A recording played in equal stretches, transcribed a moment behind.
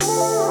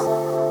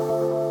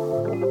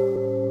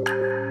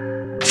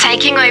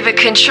taking over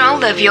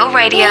control of your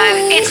radio.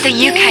 It's the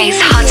UK's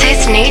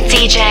hottest new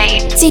DJ.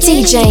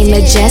 DJ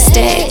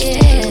Majestic.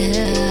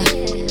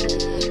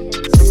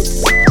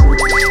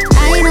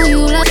 I know you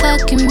love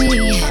fucking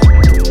me.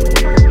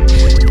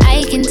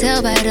 I can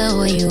tell by the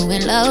way you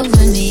in love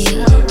with me.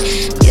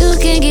 You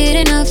can't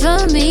get enough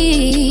of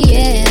me,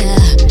 yeah.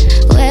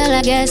 Well,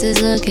 I guess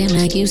it's looking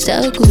like you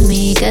stuck with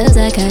me, 'cause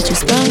I got you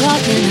sprung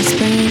off in the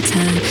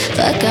springtime.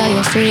 Fuck all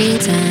your free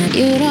time,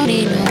 you don't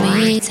need no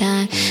me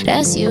time.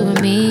 That's you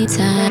and me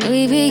time.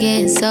 We be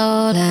getting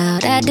so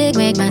loud. That dick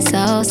make my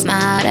soul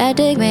smile. That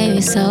dick make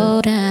me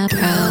so damn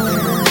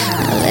proud.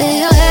 Now lay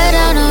your head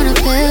down on a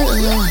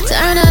pillow.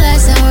 Turn the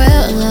lights down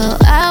real low.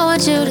 I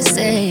want you to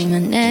say my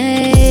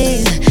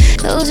name.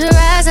 Close your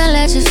eyes and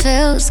let your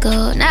feels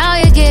go. Now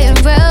you're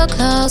getting real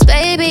close.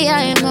 Baby,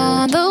 I am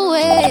on the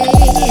way.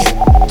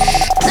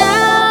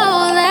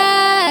 Now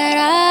that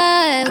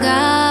I've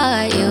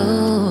got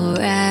you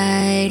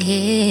right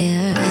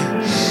here,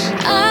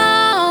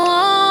 I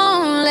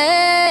won't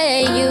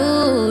let you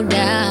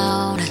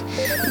down.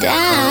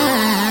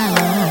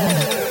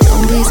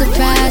 Don't be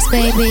surprised,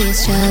 baby,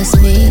 it's just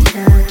me.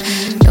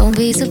 Don't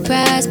be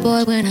surprised,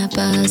 boy, when I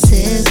bust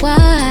it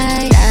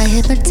wide. I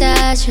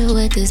hypnotize you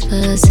with this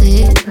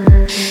pussy.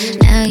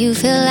 Now you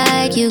feel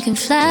like you can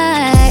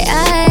fly.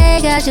 I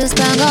got you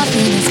sprung off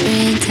in the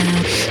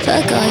springtime.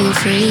 Fuck all your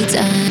free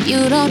time.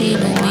 You don't need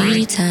no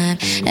me time.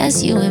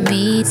 That's you and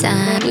me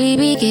time. We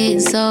be getting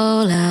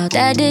so loud.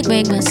 That dick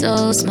make my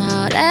soul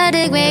smile. That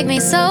dick make me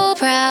so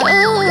proud. Ooh,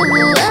 lay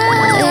your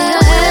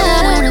head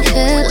out on the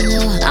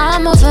pillow.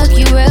 I'ma fuck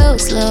you real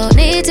slow.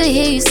 Need to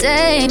hear you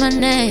say my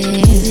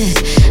name.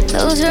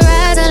 Close your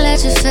eyes and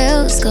let your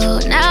feels go.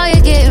 Now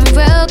you're getting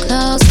real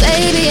close.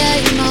 Baby,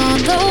 I'm on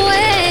the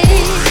way.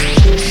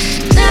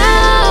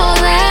 Now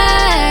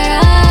that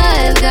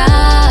I've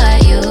got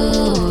you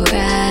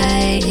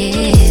right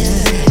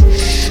here,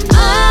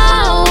 I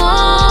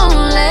won't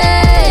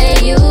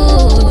let you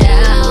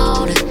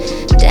down,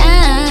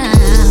 down.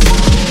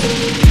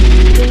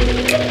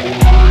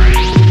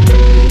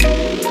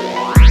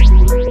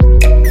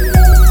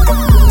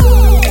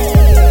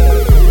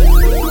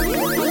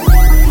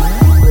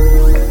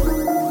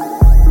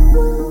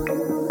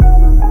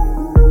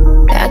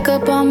 Back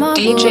up on my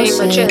DJ bullshit,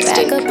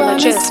 Majestic, back up on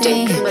the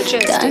scene.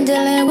 Majestic. Done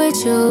dealing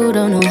with you,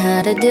 don't know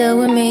how to deal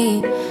with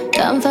me.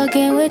 Done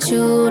fucking with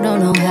you, don't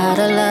know how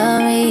to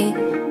love me.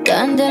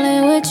 Done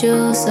dealing with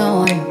you,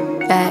 so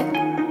I'm back.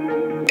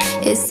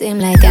 It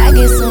seemed like I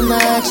get so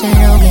much and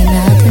don't get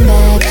nothing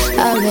back.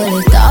 I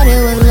really thought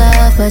it was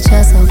love, but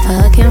you're so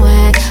fucking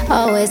whack.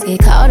 Always get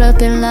caught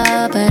up in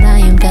love, but I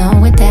am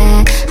done with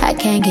that. I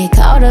can't get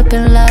caught up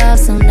in love,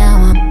 so now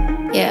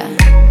I'm, yeah.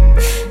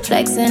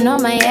 Flexing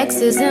on my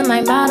exes and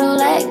my Model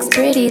X.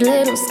 Pretty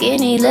little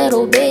skinny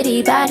little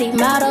bitty body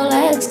Model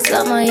X.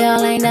 Some of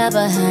y'all ain't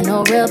never had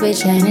no real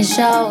bitch and it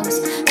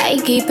shows. I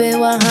keep it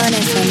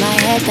 100 from my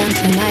head down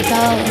to my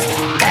toes.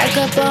 Back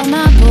up on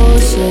my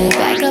bullshit,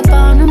 back up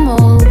on the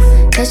move.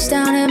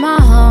 Touchdown in my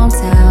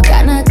hometown,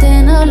 got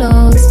nothing to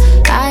lose.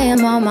 I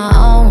am on my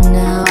own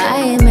now,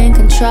 I am in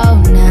control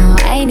now.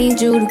 I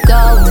need you to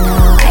go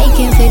now, I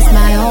can fix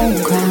my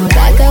own crown.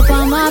 Back up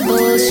on my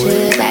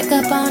bullshit, back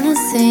up on the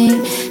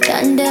scene.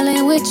 Done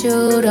dealing with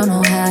you, don't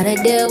know how to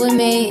deal with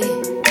me.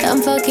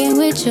 Done fucking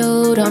with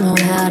you, don't know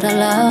how to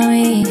love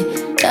me.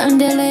 Done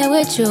dealing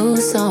with you,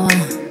 so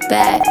I'm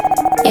back,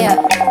 yeah,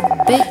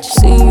 bitch.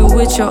 See you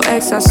with your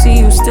ex, I see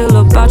you still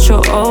about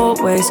your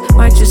old ways.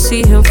 Might just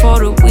see him for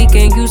the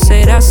weekend, you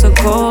say that's a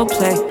cold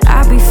play.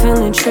 I be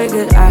feeling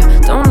triggered, I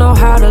don't know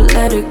how to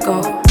let it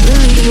go.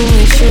 Really, you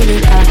ain't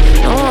shitted, I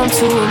know I'm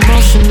too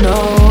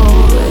emotional.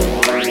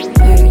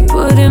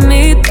 Putting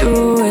me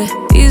through it,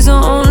 he's the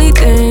only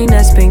thing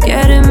that's been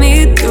getting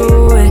me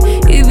through it.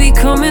 He be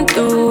coming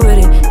through with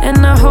it,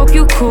 and I hope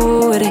you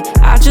cool with it.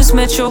 I just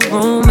met your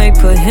roommate,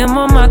 put him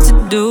on my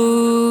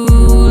to-do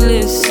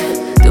list.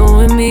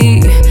 Doing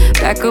me,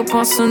 back up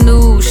on some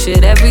new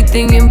shit,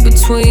 everything in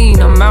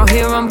between. I'm out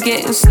here, I'm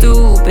getting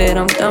stupid.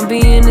 I'm done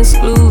being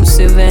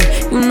exclusive, and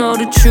you know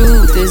the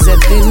truth is that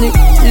this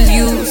nigga is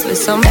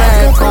useless. I'm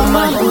back on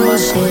my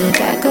bullshit,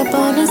 back up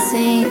on the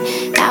scene.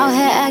 Out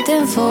here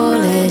acting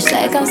foolish,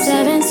 like I'm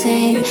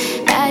 17.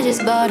 I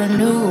just bought a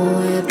new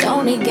whip,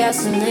 don't need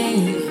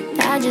gasoline.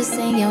 I just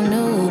seen your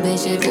new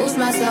bitch, it boosts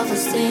my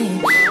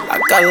self-esteem. I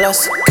got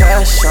lots of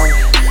cash on me,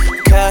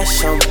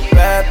 cash on me.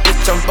 Bad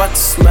bitch, I'm about to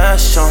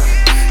smash on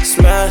me,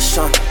 smash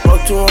on me. Roll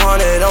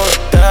 200 on the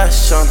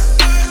dash on me,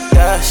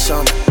 dash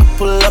on me. I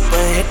pull up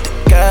and hit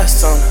the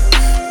gas on me,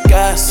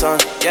 gas on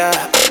me. Yeah,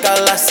 I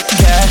got lots of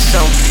cash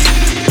on me,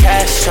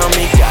 cash on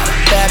me. Got a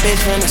bad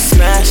bitch finna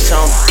smash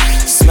on me,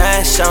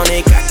 smash on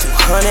it. Got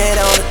 200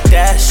 on the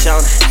dash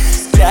on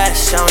it,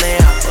 dash on it.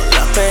 I pull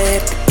up and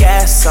hit the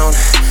gas on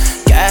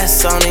it,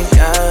 gas on it.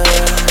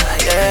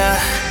 Yeah.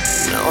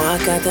 Know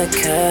I got that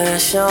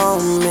cash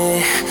on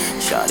me.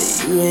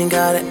 Shawty, you ain't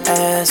gotta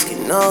ask, you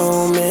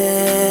know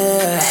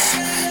me.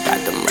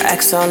 Got them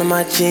racks all in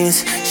my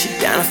jeans. She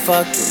down to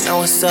fuck, you know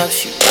what's up.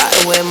 She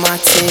riding with my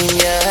team,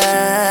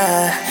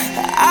 yeah.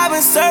 I've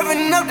been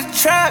serving up the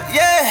trap,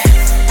 yeah.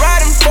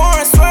 Riding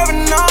foreign,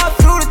 swerving all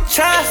through the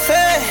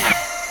traffic.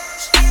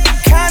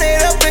 Count it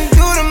up and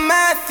do the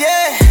math,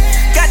 yeah.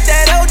 Got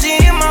that OG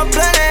in my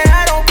blood and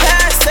I don't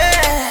pass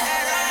it.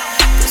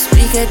 Cause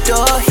we get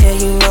door,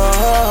 yeah, you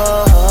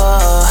know.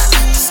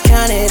 Just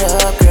count it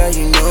up, girl,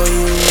 you know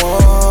you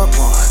want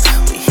more.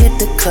 We hit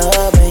the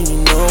club and you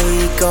know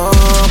we gon'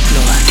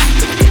 blow it.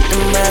 Get the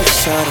math,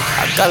 shawty.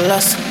 I got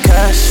lots of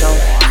cash on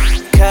me.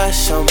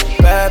 Cash on me.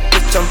 Bad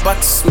bitch, I'm about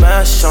to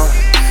smash on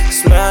it.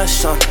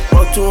 Smash on it.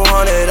 Roll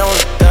 200 on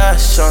the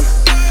dash on it.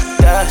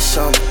 Dash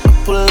on it. I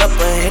pull up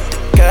and hit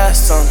the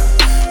gas on it.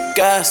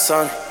 Gas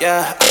on it,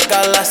 yeah. I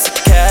got lots of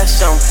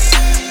cash on me.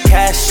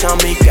 Cash on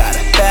me. Got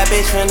a bad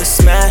bitch finna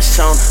smash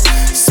on it.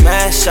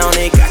 Smash on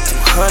it. Got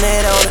 200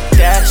 on the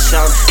dash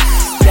on it.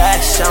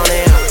 Dash on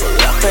it. I pull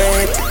up and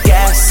hit the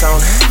gas on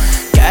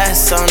it.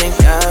 Gas on it,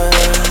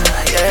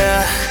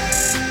 yeah.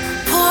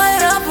 Pour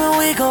it up and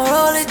we gon'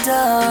 roll it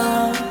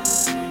down.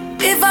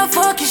 If I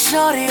fuck you,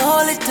 shorty,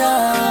 hold it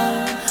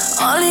down.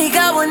 Only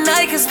got one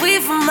night cause we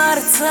from out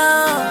of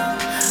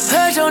town.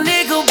 Heard your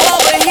nigga boy,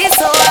 but he's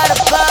so out of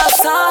bounds,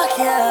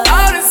 yeah.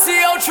 I done see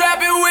you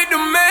trapping with the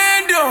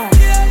Mando.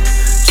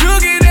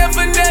 Juggy that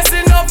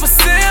finessing off a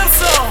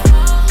Samsung.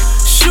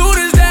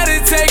 Shooters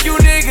that'll take you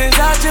niggas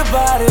out your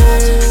body.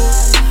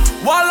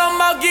 While I'm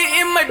out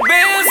getting my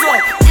bands on.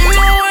 You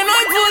know when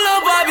I pull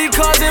up, I be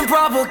causing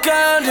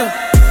propaganda.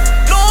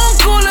 No, I'm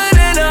cooler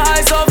than the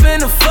ice off in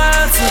the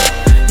fountain.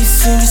 You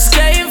see me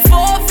skating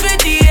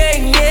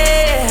 458,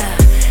 yeah.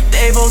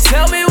 They won't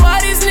tell me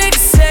why these niggas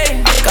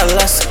say. I got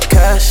lots of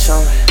cash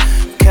on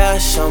me.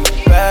 Cash on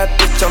me. Bad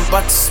bitch, I'm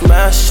about to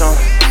smash on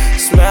it.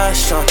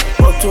 Smash on it.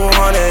 Roll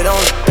 200 on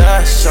the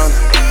dash on it.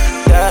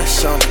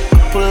 Dash on it. I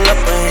pull up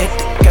and hit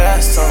the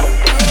gas on it.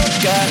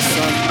 Gas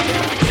on it.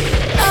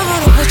 I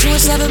wanna put you in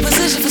 7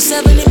 position for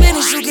 70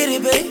 minutes, you get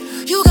it, babe.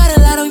 You got a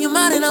lot on your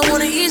mind and I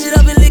wanna ease it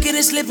up and lick it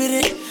and slip it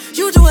in.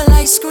 You do it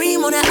like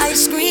scream on that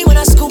ice cream when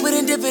I scoop it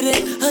and dip it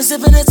in.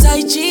 Unzipping the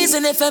tight jeans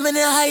and that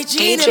feminine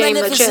hygiene and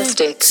magnificent.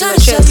 Shawty,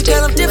 shawty,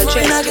 girl, I'm different.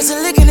 I get to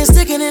licking and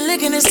sticking and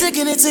licking and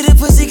sticking it till the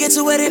pussy gets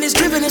too wet and it's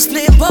dripping and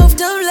splitting both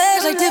them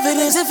legs like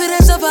dividends. If it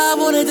ends up how I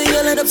want it, then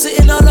you'll end up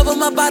sitting all over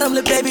my bottom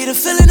lip, baby. The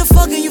feeling, the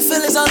fucking you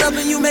feelings all up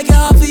and you make it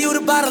hard for you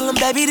to bottle them,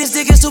 baby. This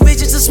dick is too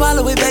bitches to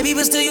swallow it, baby.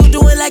 But still you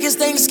doing like it's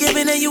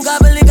Thanksgiving and you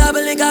gobbling,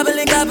 gobbling,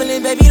 gobbling,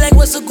 gobbling, baby. Like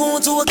what's a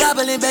goon to a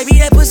goblin,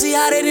 baby. That pussy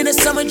hotter than the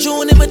summer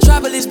June in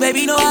Metropolis,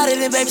 baby. No hotter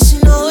than, baby. She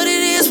know what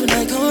it is when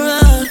I come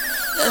around.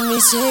 Let me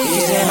take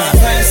you down. My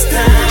first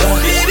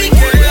time, baby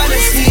girl,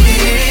 let's see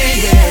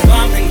it, yeah.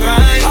 Bump and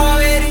grind.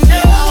 Already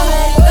know.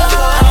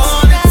 I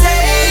wanna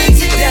take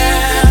you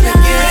down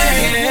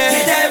again.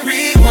 Hit that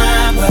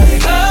rewind button.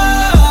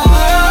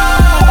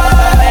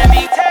 Let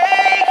me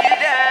take you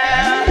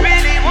down.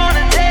 Really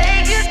wanna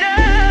take you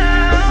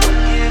down.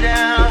 You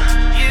down,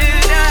 you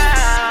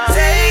down.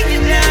 Take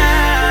you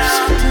down.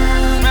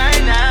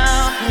 Right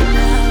now.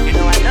 You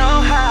know I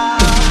know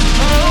how.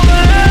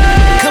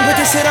 Come put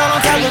this shit all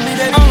on top of me,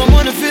 baby. All I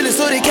wanna feel is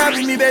so they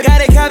copy me, baby.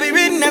 Got it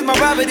copywritten, that's my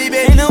property,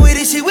 baby. Ain't no way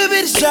this shit whip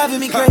it, it's driving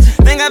me crazy.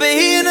 Think I been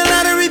hitting the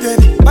lottery,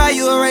 baby. Buy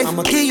you a race,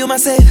 I'ma give you my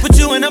safe. Put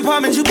you in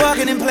apartments, you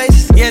parking in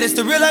places. Yeah, this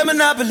the real life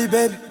Monopoly,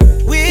 baby.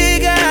 We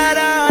got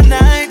all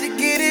night to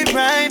get it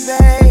right,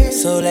 babe.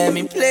 So let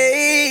me play.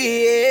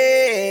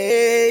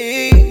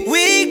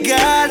 We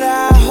got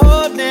our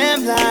whole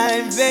damn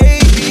life,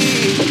 baby.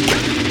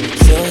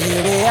 So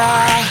here we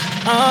are,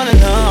 all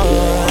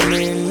alone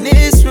in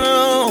this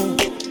room.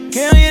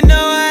 Girl, you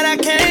know what I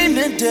came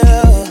to do.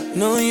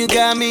 Know you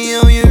got me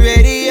on your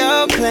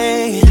radio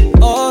playing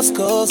old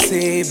school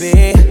CB.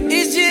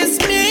 It's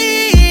just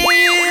me.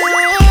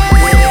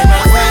 Yeah,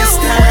 my first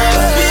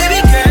time.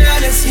 Baby girl,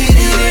 let's hit it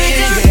in.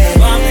 Yeah,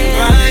 bump and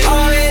grind.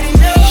 Already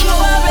know.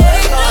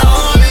 I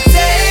wanna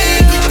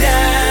take you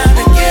down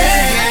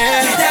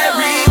again. Hit that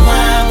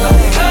rewind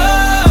button.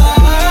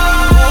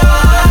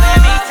 Let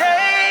me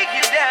take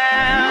you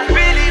down.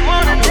 Really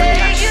wanna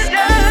take you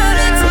down.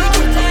 Take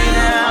you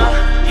down.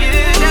 You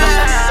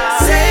down.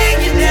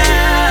 Take you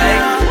down.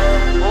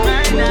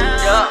 Right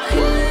now.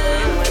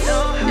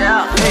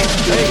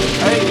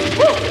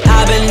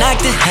 I've been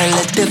acting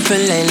hella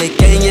different lately,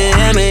 can you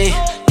hear me?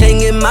 Can't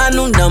get my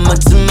new number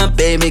to my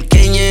baby,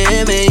 can you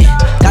hear me?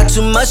 Got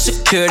too much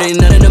security,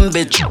 none of them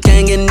bitches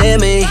can't get near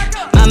me.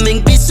 My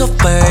mink be so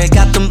furry,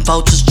 got them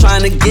vultures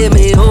trying to get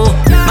me. Ooh,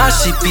 my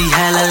shit be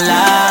hella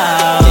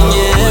loud, can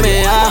you hear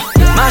me?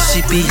 My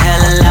shit be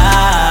hella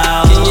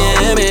loud, can you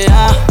hear me?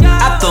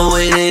 I throw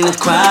it in the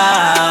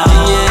crowd,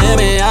 can you hear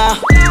me?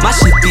 My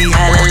shit be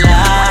hella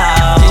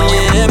loud, can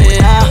you hear me?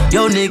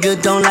 Yo nigga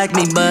don't like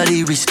me, but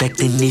he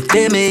respectin' me,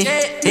 feel me?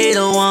 He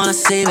don't wanna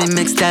see me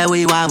mix that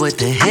weed wine with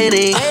the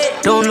Henny.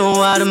 Don't know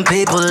why them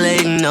people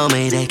hatin' on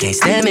me, they can't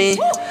stand me.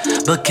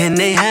 But can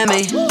they have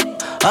me?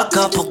 A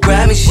couple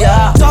Grammys,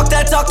 yeah. Talk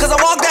that talk, cause I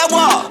walk that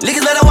walk.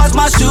 Niggas better watch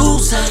my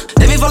shoes.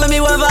 They be follow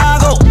me wherever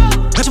I go.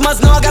 But you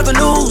must know I got the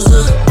news.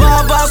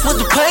 Ball boss with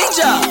the paint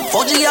job.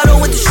 4G Auto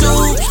with the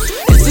shoes.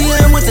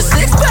 CM with the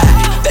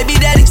 6-pack. Baby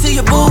daddy to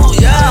your boo,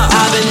 yeah.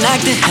 I've been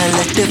acting hella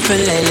hella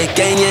different lately,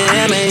 can you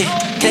hear me?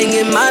 Can't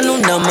get my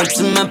new number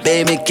to my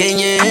baby, can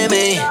you hear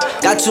me?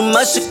 Got too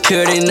much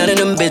security, none of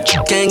them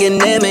bitches can't get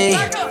near me.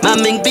 My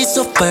mink be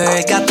so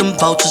furry, got them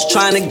vultures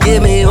trying to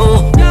get me,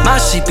 ooh. My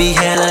shit be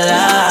hella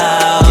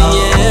loud, can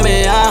you hear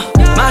me?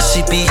 My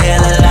shit be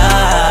hella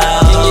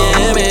loud, can you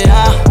hear me?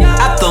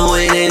 I throw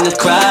it in the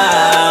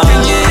crowd,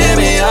 can you hear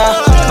me?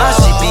 My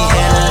shit be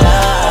hella loud.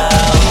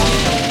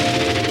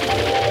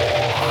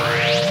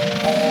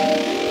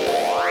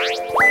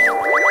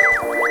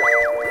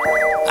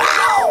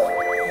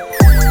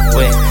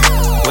 Wet,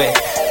 wet,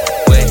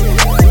 wet,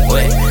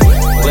 wet,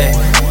 wet,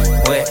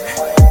 wet,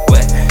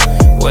 wet,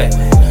 wet,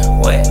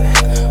 wet,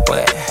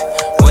 wet, wet,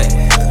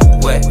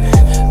 wet,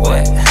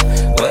 wet,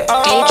 wet.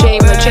 DJ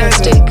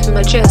Majestic.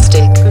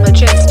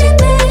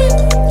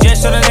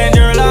 Just tryna change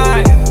your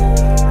life.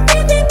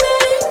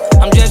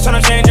 I'm just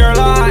tryna change your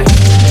life.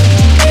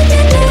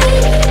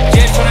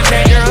 Just tryna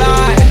change your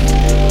life.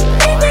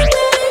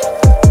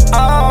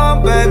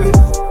 Oh, baby.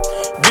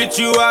 Bitch,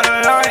 you out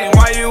of line.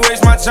 Why you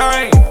waste my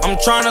time? I'm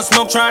tryna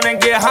smoke, tryna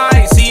get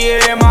high. See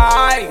it in my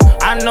eye.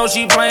 I know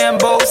she playing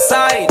both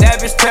sides. That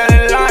bitch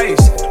telling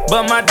lies.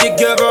 But my dick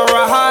give her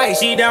a high.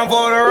 She down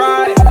for the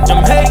ride.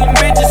 Them hating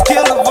bitches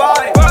kill the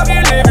vibe.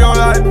 Fucking live your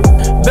life.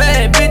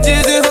 Bad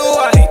bitches in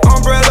Hawaii.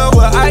 Umbrella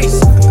with ice.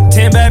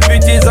 10 bad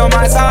bitches on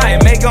my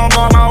side. Make them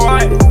on my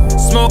wife.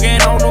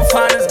 Smoking on the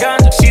finest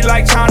ganja. She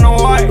like China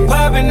White.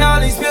 Popping all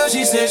these pills.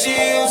 She said she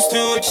used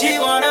to it. She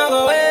wanna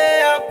go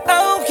way up.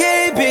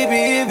 Okay,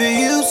 baby, if you're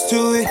used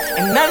to it.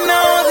 And I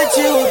know that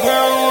you a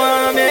grown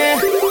woman.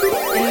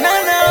 And I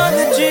know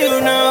that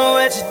you know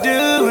what you're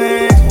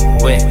doing.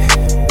 Wet,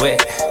 wet,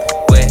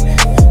 wet,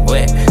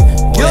 wet,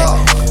 wet,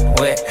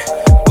 wet,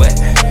 wet,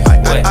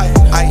 wet,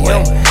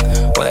 wet,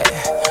 wet,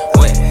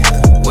 wet,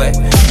 wet,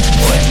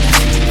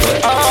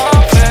 wet.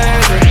 Oh,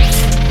 baby.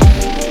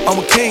 I'm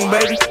a king,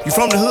 baby. You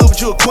from the hood, but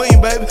you a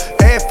queen, baby.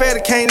 Ass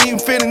fatty can't even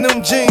fit in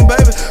them jeans,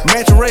 baby.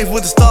 Matching race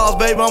with the stars,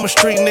 baby. I'm a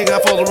street nigga.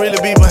 I'm supposed to really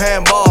be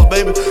behind bars,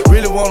 baby.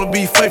 Really wanna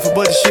be faithful,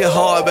 but this shit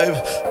hard, baby.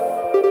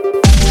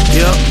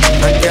 Yep,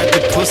 I got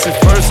the pussy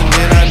first and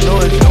then I know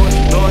it.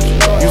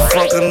 You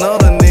fuck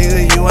another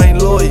nigga, you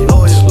ain't loyal.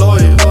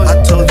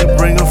 I told you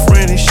bring a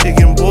friend, this shit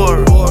getting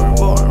bored.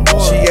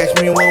 She asked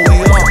me what we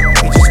are,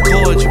 we just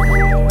cordial.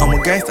 I'm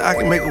a gangster, I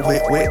can make a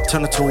wet,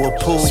 turn it to a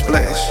pool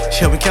splash. She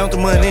help me count the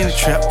money in the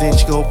trap, then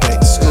she go back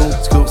to school.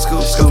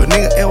 If a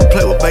nigga ever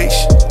play with bait,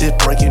 this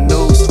breaking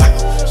news.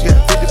 She got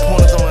 50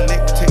 pointers on her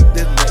neck to take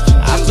this match.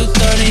 I flew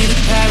 30 to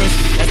Paris,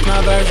 that's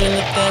my version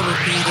of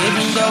therapy.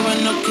 Even though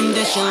in no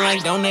condition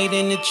like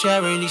donating to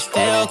charity,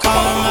 still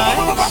calling my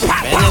ex.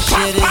 Man, that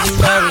shit is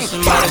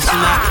embarrassing, but it's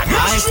not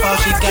my fault.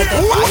 She got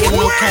that fire,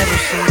 no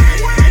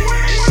kerosene.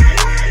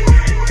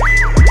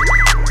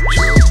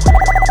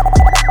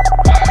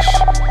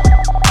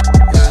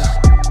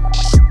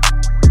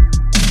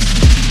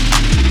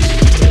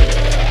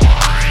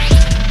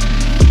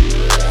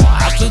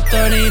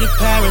 To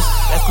Paris,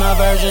 that's my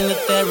version of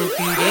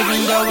therapy.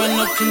 Even though in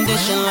no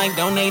condition like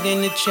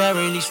donating to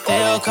charity,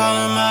 still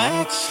calling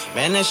my ex.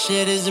 Man, that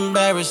shit is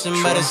embarrassing,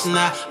 but it's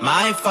not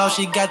my fault.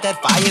 She got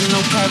that fire,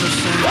 no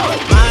kerosene.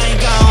 Mine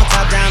gone,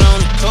 top down on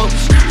the coast.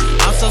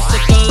 I'm so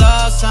sick of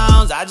love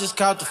songs, I just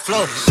caught the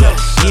flow.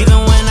 Even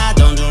when I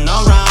don't do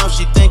no wrong,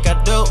 she think I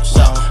do.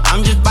 So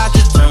I'm just about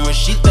to turn what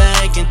she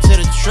think into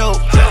the truth.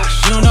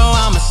 You know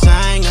I'm a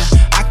singer,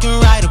 I can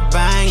write a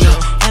banger,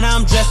 and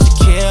I'm dressed to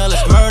kill.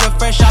 It's murder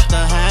fresh off the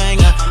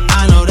hanger.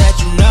 I know that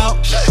you know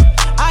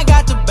I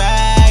got the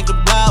bag to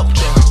blow.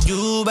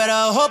 You better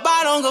hope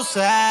I don't go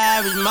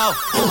savage mode.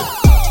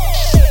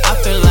 I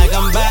feel like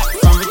I'm back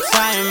from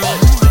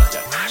retirement.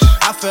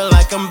 I feel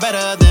like I'm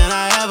better than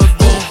I ever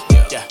been.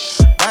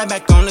 Right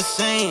back on the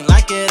scene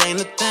like it ain't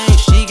a thing.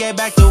 She gave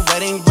back the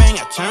wedding ring,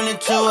 I turned it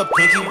to a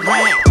pinky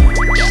ring.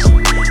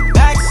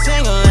 Back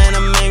single and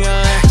I'm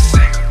mingling.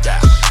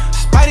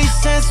 Spidey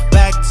sense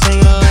back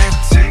tingling.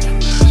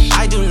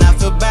 I do not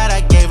feel bad,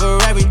 I gave her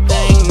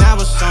everything. Now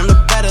it's on the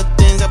better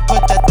things, I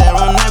put that there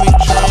on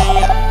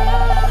everything.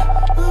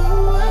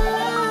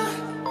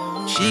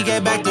 She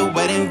gave back the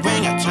wedding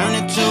ring, I turned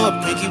it to a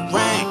pinky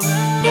ring.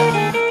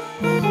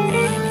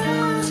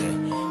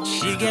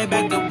 She gave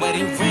back the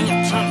wedding ring,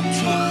 I turned it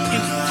to a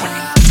pinky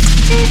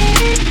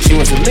ring. She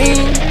wants to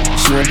lean,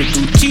 she want the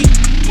Gucci.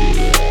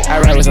 I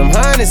ride with some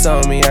harness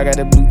on me, I got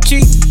the blue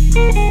cheek.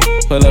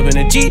 Pull up in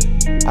a Jeep,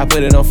 I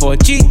put it on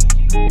 4G.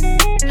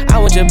 I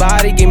want your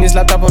body, give me a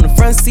slap up on the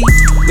front seat.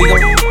 We gon'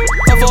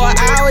 go for an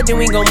hour, then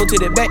we gon' move to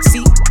the back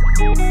seat.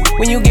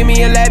 When you give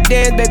me a lap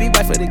dance, baby,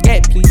 bite for the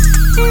gap, please.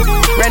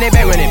 Run it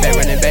back, run it back,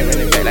 run it back, run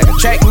it back like a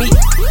track meet.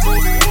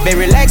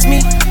 Baby, relax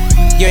me,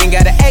 you ain't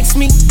gotta ask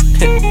me.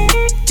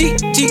 G,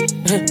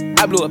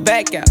 I blew it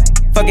back out.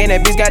 Fucking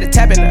that bitch got it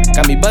tapping out.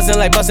 Got me bustin'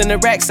 like bustin' the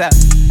racks out.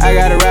 I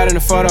got a ride in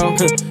the photo,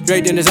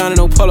 draped in designer,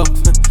 no polo.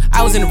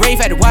 I was in the rave,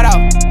 had to white out.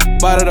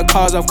 Bought all the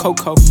cars off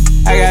Coco.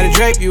 I gotta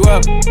drape you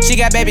up. She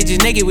got baby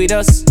just naked with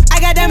us. I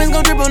got diamonds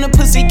gon' drip on the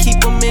pussy,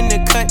 keep them in the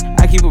cut.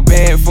 I keep a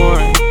bad for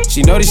her.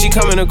 She know that she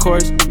coming, of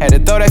course. Had to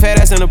throw that fat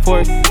ass in the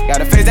porch. Got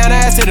her face down,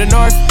 her ass to the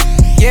north.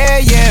 yeah,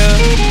 yeah.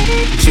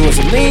 She wants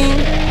a lean,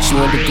 she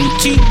want the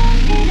Gucci.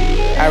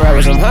 I ride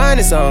with some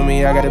harness on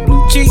me, I got a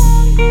blue cheek.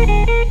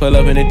 Pull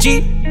up in a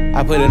Jeep,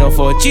 I put it on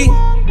for a G.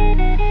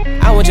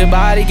 I want your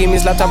body, give me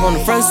this laptop on the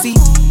front seat.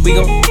 We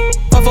gon'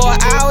 fuck for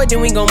an hour,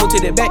 then we gon' move to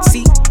the back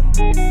seat.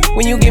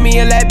 When you give me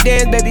a lap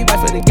dance, baby, fight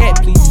for the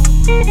gap, please.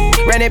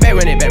 Run it back,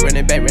 run it back, run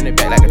it back, run it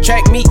back like a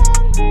track meet.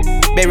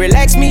 Baby,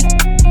 relax me,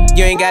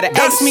 you ain't gotta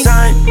ask me.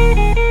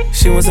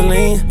 She wants a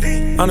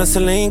lean, on a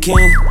Celine King.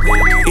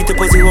 Eat the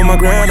pussy with my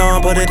grand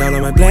on, put it all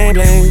on my bling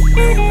bling.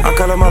 I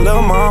call her my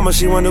little mama,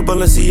 she want a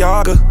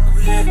Balenciaga.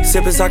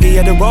 Sippin' sake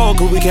at the road,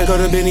 cause we can't go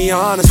to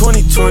Benihana.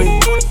 2020,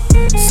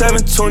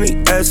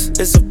 720S,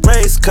 it's a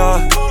race car.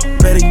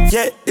 Better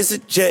yet, it's a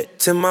jet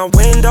till my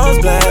windows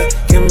black.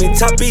 Give me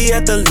toppy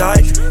at the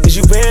light, is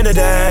you into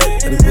that?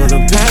 And we pull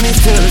them panties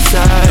to the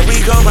side.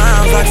 We go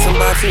rounds like some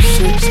boxing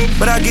shit,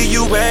 but I give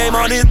you way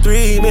more than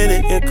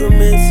 3-minute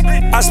increments.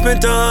 I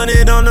spent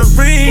 100 on the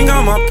ring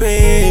on my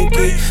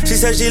pinky. She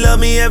said she love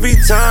me every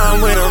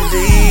time when I'm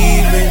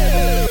leaving.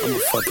 I'm a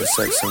fucking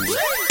sex symbol.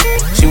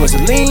 She wants a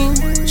lean,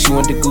 she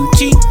want the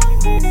Gucci.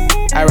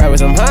 I ride with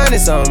some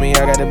harness on me,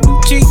 I got a blue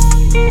cheek.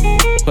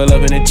 Pull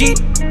up in a Jeep,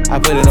 I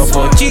put it on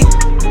for a G.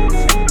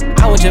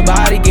 I want your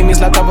body, give me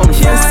slap up on the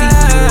front seat.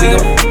 We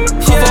gon'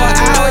 fuck for an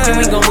hour, then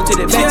we gon' move to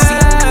the back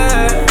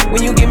seat.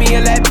 When you give me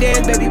a lap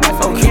dance, baby, my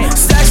phone can't.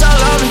 Stacks all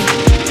on me,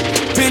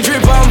 big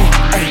drip on me,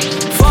 ayy.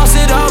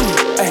 Faucet on me,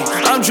 ayy.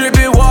 I'm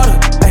dripping water,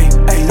 ayy.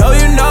 Know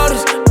you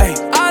notice, ayy.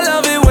 I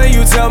love it when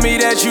you tell me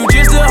that you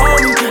just a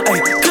homie, ayy.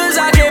 Cause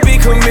I can't be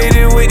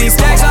committed with these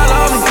stacks all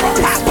on me.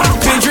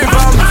 Big drip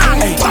on me,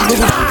 ayy.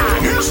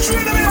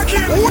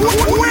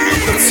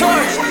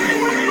 Sorry.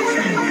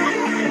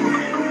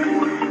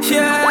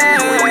 Yeah,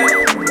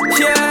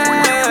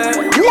 yeah.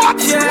 What?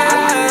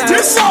 Yeah.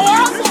 This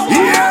hour?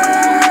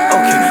 Yeah.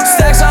 Okay,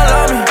 stacks all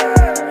on me.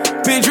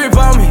 Big drip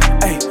on me,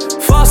 ayy.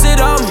 Faucet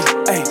on me,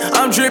 ayy.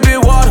 I'm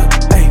dripping water,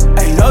 ayy.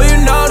 Know you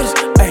notice,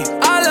 ayy.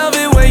 I love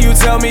it when you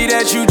tell me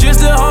that you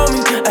just a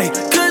homie, ayy.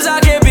 Cause I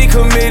can't be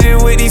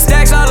committed with these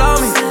stacks all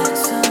on me.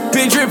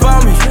 Big drip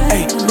on me,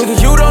 ayy. Nigga,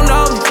 you don't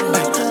know me,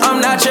 ayy.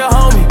 I'm not your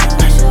homie,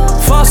 ayy.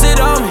 Faucet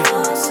on me,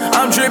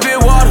 I'm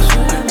dripping water.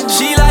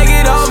 She like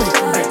it on me,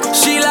 ayy.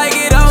 She like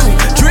it on me.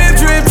 Drip,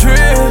 drip,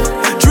 drip.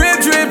 Drip,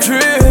 drip,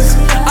 drip.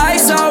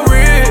 Ice on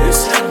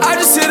wrist. I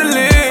just hit a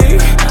lick.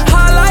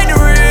 Highlight the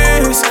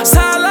wrist.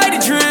 Highlight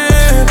the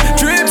drip.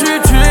 Drip,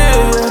 drip,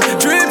 drip.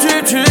 Drip,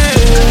 drip,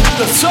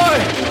 drip.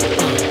 Sorry.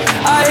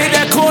 I hit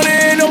that corner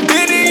and no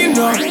bidding, you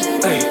know.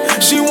 Ay.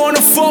 She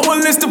wanna fuck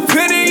with list of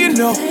pity, you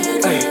know.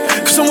 Ay.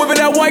 Cause I'm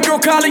whipping that white girl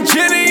Kylie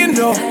Jenner, you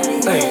know.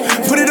 Ay.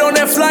 Put it on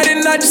that flight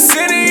and I just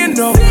sit it, you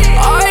know.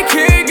 I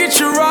can't get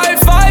you right,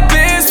 5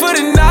 bands for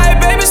the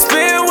night. Baby,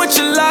 spin what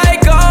you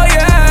like, oh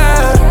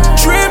yeah.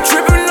 Drip,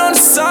 dripping on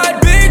the side,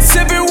 big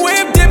tipping,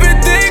 whip, dipping,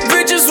 thick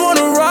bitches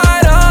wanna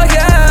ride, oh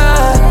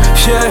yeah.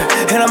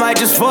 Yeah, and I might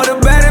just fuck the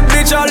baddest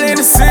bitch all in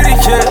the city,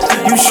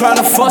 yeah. You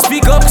tryna fuck,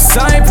 speak up, cause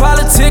I ain't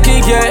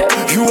politicking yet.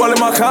 You all in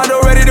my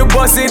condo, ready to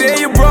bust it, and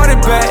you brought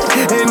it back.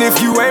 And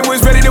if you ain't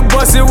was ready to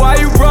bust it, why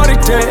you brought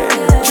it there?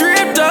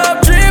 Dripped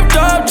up, dripped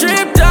up,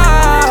 dripped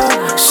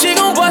out. She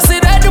gon' bust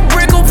it at the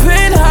Brickell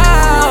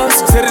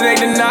penthouse. Said it ain't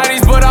the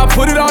 90s, but I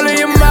put it all in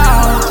your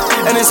mouth.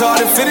 And it's hard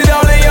to fit it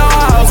all in your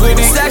house. With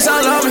these stacks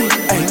all on me,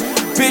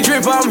 ayy. Big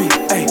drip on me,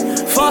 ayy.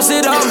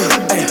 Faucet on me,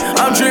 ayy.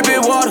 I'm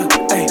dripping water,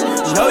 ayy.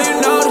 Know you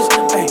notice,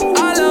 ayy.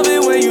 I love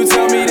it when you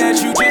tell me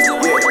that you just a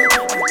whip.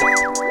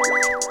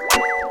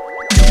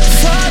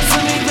 Talk to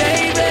me,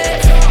 baby.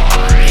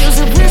 You're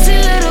so pretty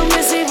little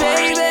missy,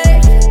 baby.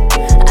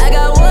 I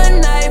got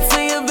one night for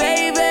you,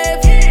 baby.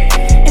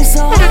 It's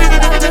so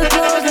hard out the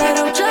clothes, let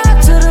them drop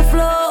to the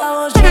floor. I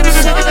want you to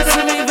talk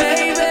to me,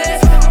 baby.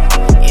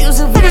 You're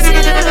so pretty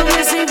little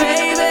missy,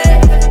 baby.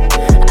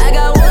 I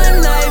got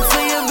one night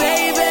for you,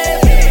 baby.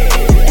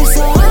 It's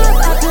so hard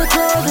out the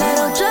clothes, let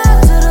them drop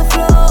to the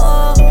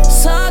floor.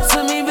 Talk to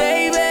me,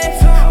 baby.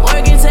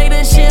 Work and take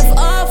the shift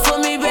off for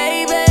me,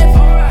 baby.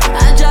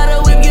 I try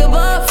to whip your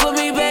butt for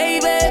me,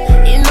 baby.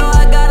 You know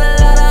I got a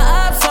lot of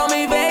ops on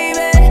me,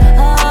 baby.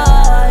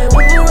 I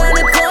whip around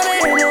the corner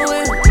in the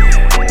whip.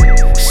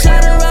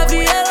 Shot a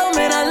Raffaello,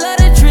 man, I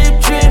let it drip,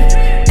 drip.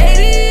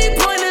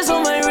 80 pointers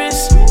on my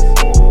wrist.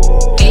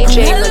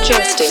 DJ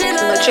Majestic,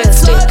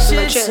 Majestic,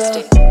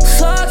 Majestic.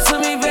 Talk to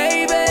me,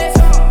 baby.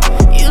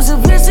 You're so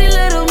pretty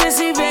little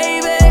missy,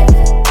 baby.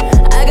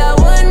 I got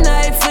one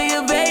night for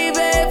you,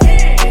 baby.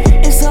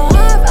 It's so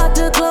hard out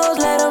the clothes,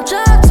 let them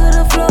drop to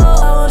the floor.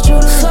 I want you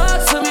to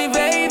talk to me,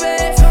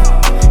 baby.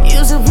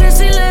 You're so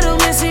pretty little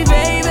missy,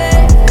 baby.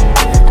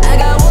 I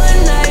got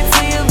one night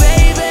for you,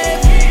 baby.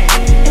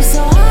 It's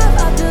so hard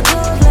out the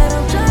clothes, let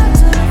them drop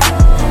to the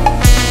floor.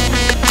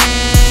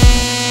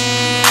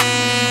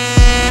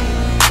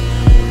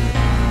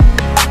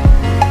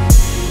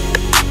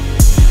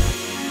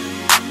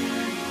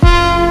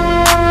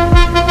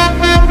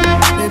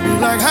 They be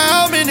like,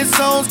 how many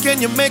songs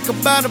can you make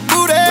about a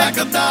booty? Like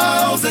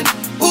 1,000.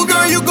 Ooh,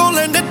 girl, you gon'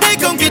 let that day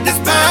gon' get this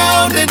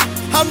pounding.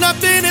 I'm not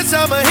finished,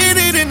 I'ma hit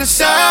it in the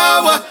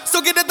shower.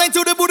 So get that thing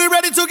to the booty,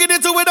 ready to get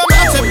into it.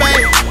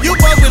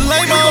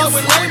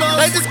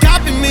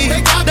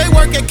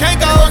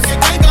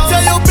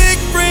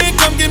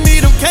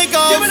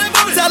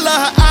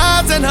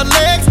 and her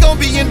legs gon'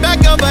 be in back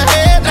of her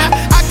head.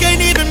 I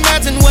can't even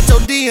imagine what your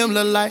DM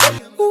look like.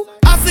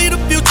 I see the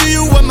future,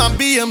 you what my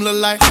BM look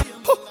like.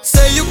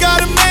 Say you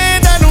got a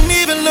man that don't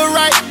even look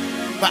right,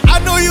 but I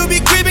know you be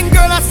creeping,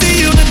 girl, I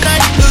see you tonight.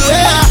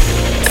 Yeah.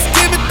 Just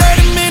give me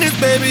 30 minutes,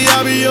 baby,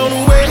 I'll be on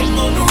the way.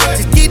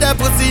 Just keep that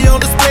pussy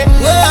on display.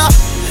 Yeah.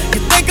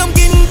 You think I'm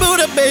getting booed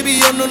up, baby?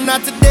 Oh no,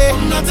 not today.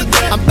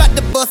 I'm about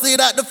to bust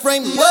it out the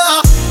frame. Yeah.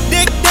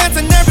 Dick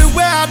dancing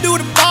everywhere, I do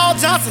the ball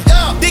Johnson.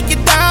 Dick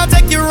it down,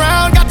 take you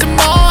around, got your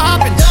mall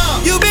hopping.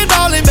 You been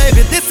ballin',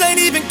 baby, this ain't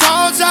even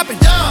call shopping.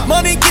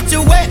 Money get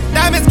you wet,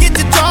 diamonds get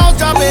your jaws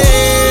dropping.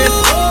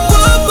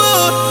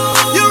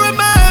 You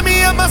remind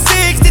me of my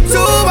 62.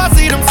 I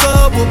see them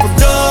subwoofers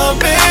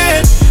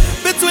jumping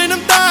between them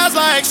thighs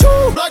like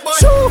shoo, black boy,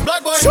 shoo,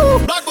 black boy, shoo,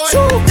 black boy,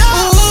 shoo.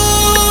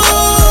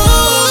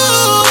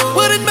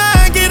 Wouldn't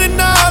mind getting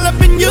all up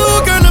in you,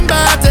 girl. I'm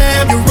about to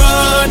have you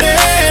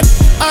running.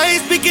 I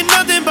ain't speaking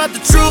nothing but the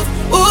truth.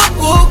 Ooh,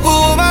 ooh,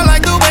 ooh. I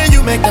like the way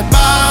you make that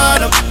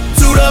bottom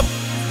toot up.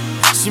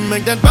 She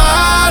make that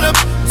bottom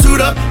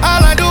toot up.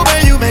 I like the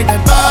way you make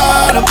that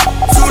bottom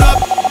toot up.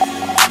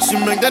 She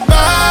make that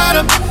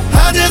bottom.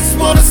 I just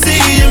wanna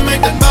see you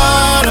make that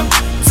bottom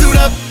toot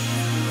up.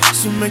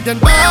 She make that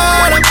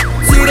bottom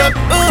toot up.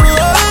 Ooh,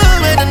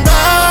 make that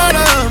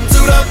bottom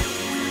toot up.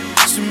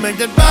 She make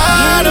that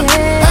bottom.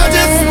 I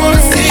just wanna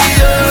see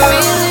you.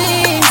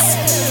 Feelings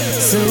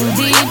so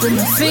deep in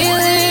my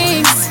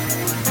feelings.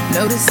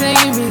 No, this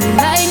ain't really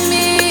like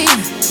me.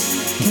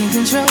 Can't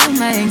control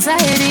my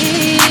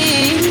anxiety.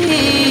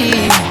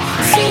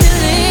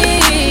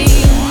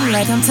 Feeling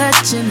like I'm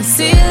touching the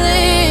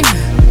ceiling.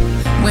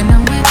 When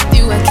I'm with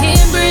you, I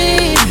can't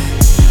breathe.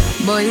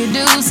 Boy, you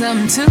do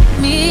something to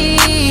me.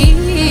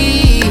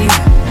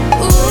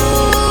 Ooh,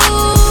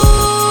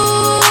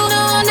 no,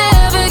 I'll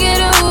never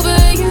get over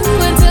you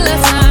until I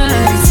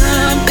find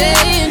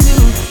something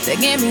new that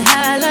get me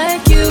high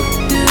like you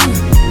do.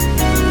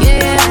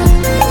 Yeah.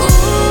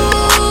 Ooh,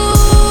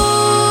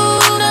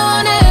 no,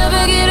 I'll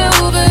never get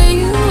over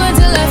you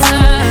until I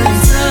find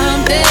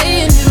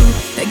something new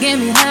that get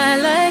me high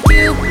like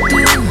you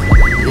do.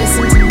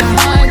 Listen to my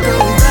heart go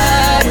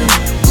bottom,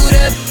 boot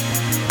up,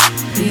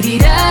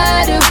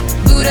 dee-dee-da-do,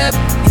 boot up,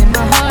 and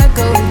my heart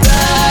go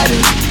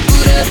bottom,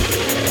 boot up,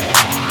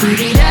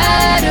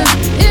 dee-dee-da-do.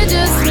 It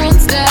just won't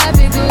stop,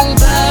 it go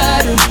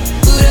bottom,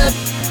 boot up,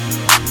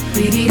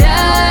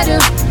 dee-dee-da-do,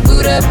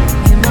 boot up,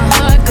 and my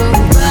heart go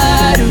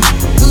bottom,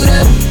 boot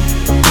up,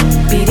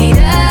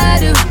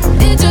 dee-dee-da-do.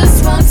 It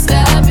just won't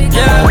stop, it go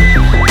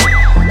bottom.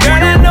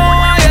 Girl, I know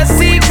all your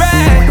secret.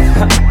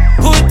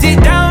 Put it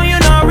down, you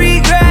no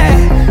regret.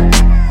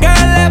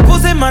 Girl, that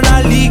pussy man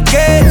a leak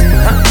it.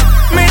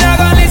 Me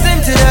not gon' listen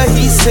to the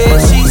he say,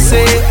 she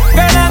say.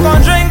 Girl, I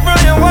gon' drink from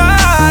your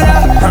water.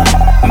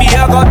 Me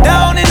I go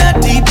down in the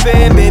deep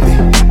end, baby.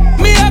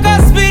 Me I go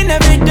spin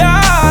every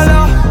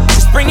dollar.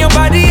 Just bring your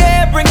body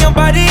here, bring your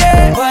body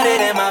here. Put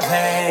it in my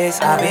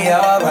face, I'll be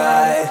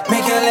alright.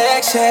 Make your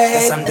legs shake,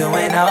 yes, I'm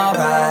doing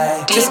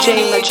alright.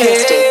 DJ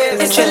Majestic,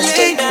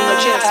 Majestic,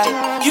 Majestic.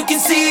 You can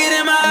see it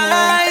in my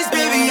eyes,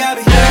 baby, I'll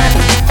be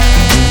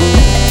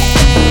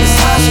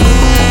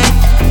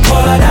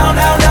pull her down,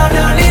 down, down,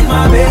 down in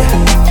my bed.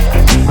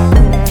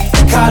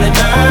 Call it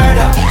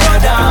murder.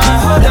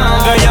 Hold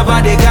on, girl, your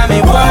body got me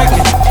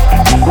working.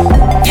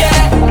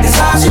 Yeah, it's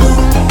how she do.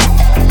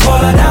 Pull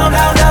her down,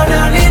 down, down,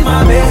 down in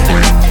my bed.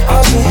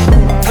 Oh shit,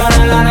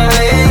 gonna learn a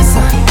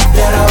lesson.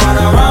 Let her run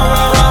around,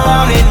 round, round,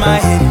 round in my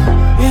head.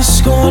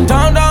 It's going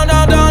down, down,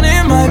 down, down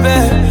in my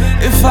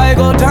bed. If I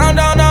go down,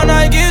 down, down,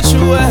 I get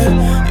you wet.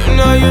 You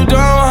know you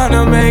don't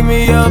wanna make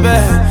me your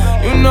bed.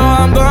 You know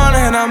I'm gone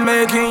and I'm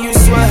making you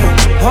sweat.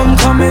 I'm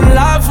coming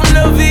live from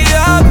the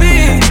VIP.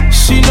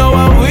 She know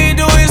what we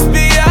do is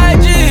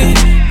B.I.G.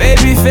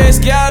 Baby face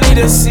girl need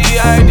a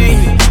CID.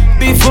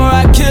 Before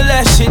I kill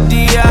that shit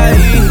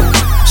D.I.E.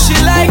 She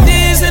like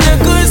this and a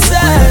good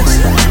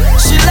sex.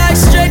 She like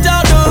straight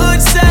out the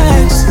hood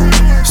sex.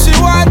 She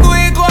want do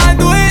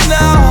it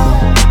now.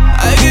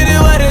 I get it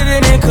wetter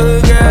than it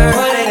could get.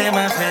 Put it in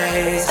my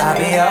face, I'll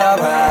be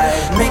alright.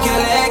 Make your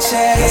legs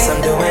shake, yes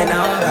I'm doing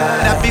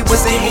alright. That beat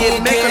was a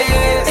hit maker.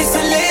 It's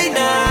a late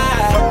night.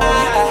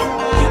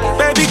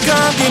 Baby,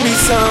 come give me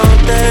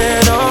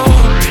something, oh.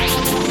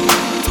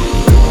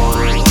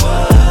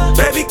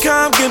 Baby,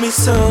 come give me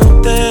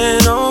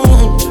something,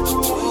 oh.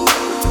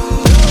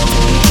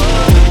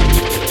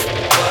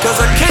 Cause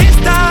I can't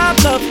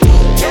stop loving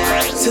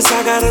since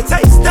I got a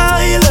taste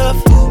of your love.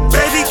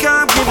 Baby,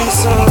 come give me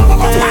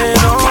something,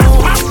 oh.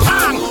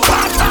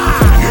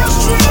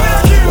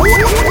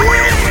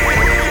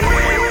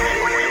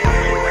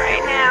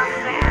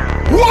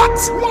 What?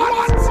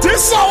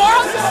 This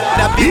hour?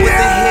 That beat with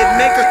the hit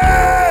maker.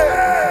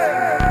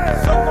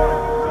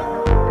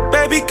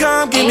 Baby,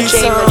 come give me DJ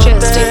something,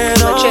 Majestic,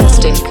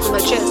 Majestic,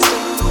 Majestic.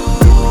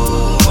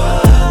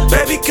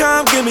 Baby,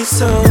 come give me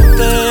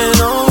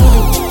something, oh.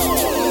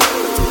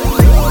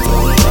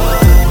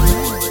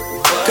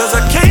 Cause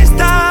I can't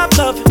stop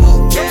loving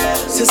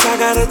since I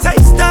got a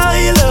taste of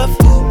your love.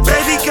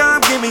 Baby,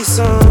 come give me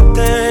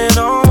something,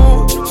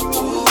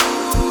 oh.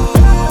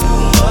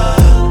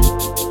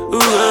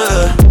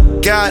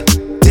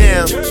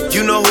 am.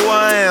 You know who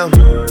I am.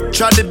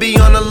 Tried to be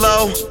on the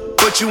low,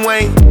 but you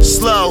ain't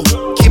slow.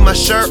 Keep my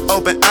shirt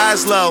open,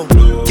 eyes low.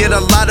 Get a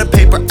lot of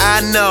paper,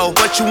 I know,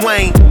 but you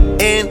ain't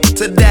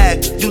into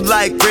that. You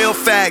like real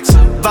facts.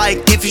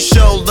 Like if you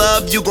show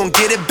love, you gon'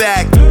 get it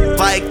back.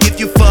 Like if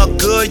you fuck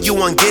good, you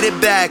won't get it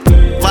back.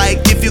 Like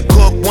if you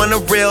cook, want a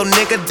real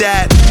nigga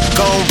that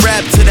gon'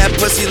 rap to that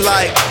pussy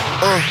like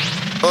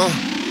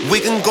we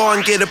can go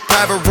and get a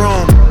private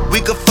room. We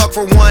could fuck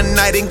for one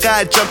night and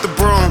God jump the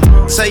broom.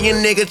 Say your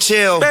nigga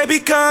chill. Baby,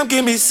 come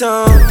give me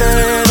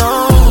something,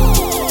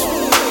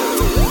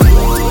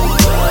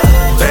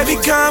 Baby,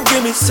 come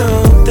give me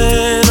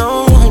something,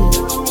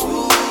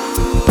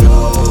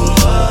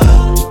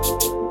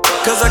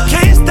 Cause I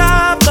can't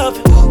stop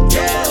loving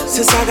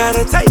since I got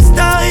a taste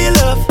of your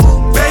love.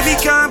 Baby,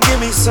 come give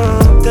me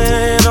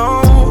something,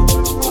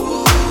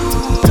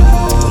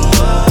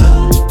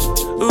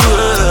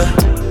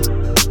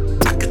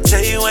 I could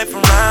tell you ain't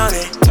from round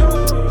it.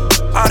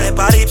 All that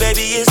body,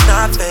 baby, it's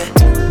not fair.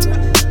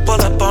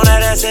 Pull up on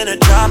that ass in a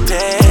drop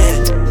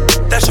head.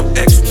 That's your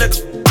ex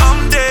nigga,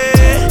 I'm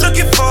dead.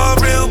 Looking for a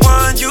real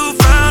one, you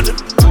found him.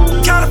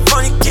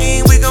 California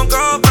king, we gon'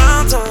 go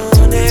bounce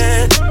on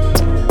it.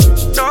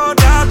 No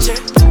doubt, yeah.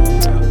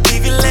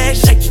 Leave your legs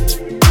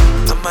shaking.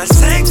 I might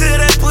sing to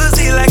that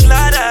pussy like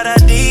la da da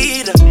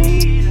dee da.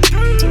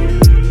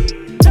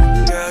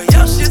 Girl,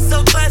 your shit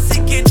so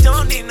classic, it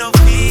don't need no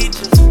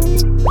features.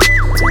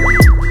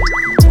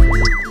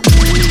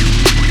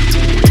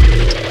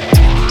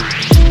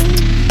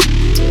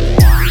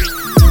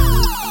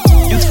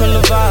 You feel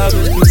the vibe,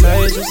 it's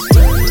contagious.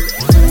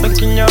 Look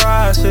in your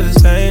eyes, shit is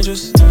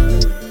dangerous.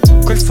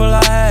 Grateful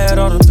I had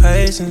all the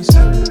patience.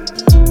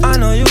 I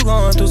know you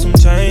going through some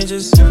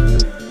changes.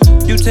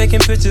 You taking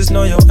pictures,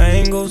 know your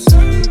angles.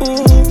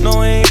 Ooh, no,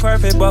 we ain't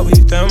perfect, but we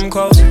them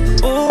close.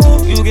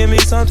 Ooh, you give me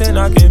something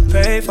I can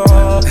pay for.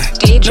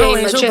 DJ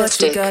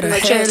Majestic,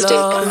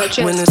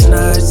 Majestic. When it's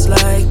nights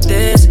like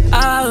this,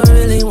 I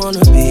really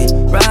wanna be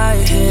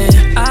right here.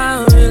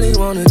 I really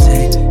wanna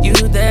take you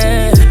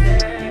there.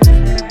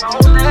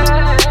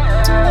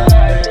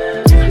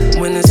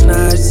 When it's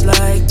nights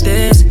like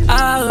this,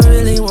 I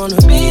really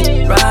wanna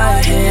be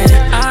right here.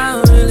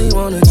 I really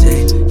wanna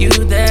take you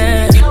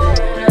there.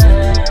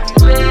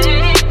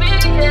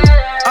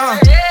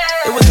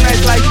 It was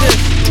nights like this,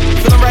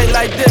 feeling right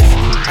like this.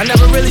 I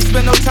never really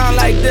spent no time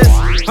like this,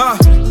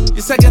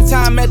 Your second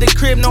time at the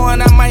crib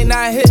knowing I might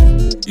not hit.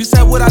 You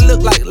said what I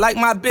look like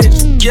my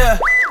bitch, yeah.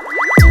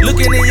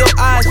 Looking in your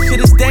eyes, shit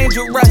is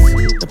dangerous.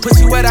 The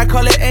pussy wet, I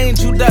call it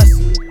angel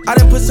dust. I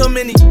done put so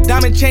many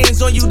diamond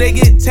chains on you, they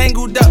get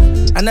tangled up.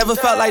 I never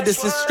felt like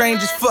this, it's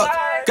strange as fuck.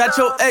 Got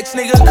your ex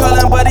nigga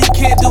calling, but he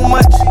can't do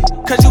much.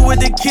 Cause you with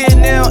the kid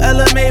now,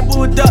 LMA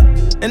booed up.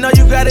 And all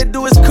you gotta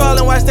do is call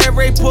and watch that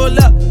Ray pull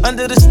up.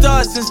 Under the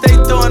stars since they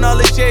throwing all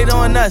the shade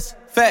on us.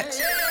 Facts.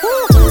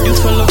 You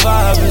feel the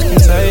vibe, it's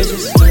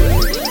contagious.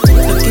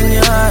 Look in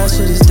your eyes,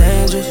 shit is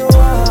dangerous.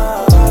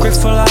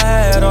 Grateful I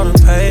had all the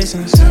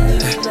patience.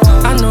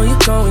 I know you're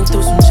going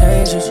through some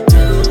changes.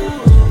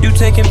 You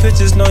taking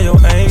pictures, know your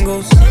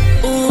angles.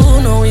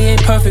 Ooh, no, we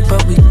ain't perfect,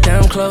 but we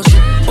damn close.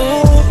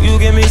 Ooh, you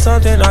give me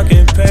something I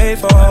can pay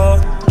for.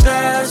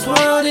 That's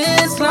what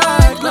it's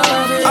like,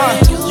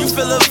 loving you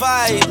feel a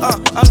vibe,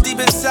 I'm deep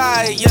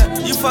inside, yeah.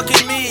 You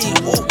fucking me,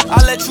 ooh,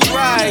 I let you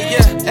ride,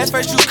 yeah. At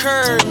first you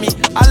curved me,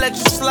 I let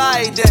you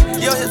slide, yeah.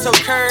 Your hips so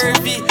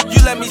curvy,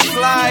 you let me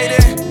slide,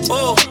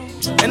 ooh.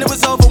 And it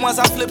was over once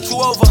I flipped you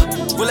over.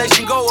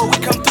 Relation go or we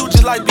come through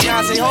just like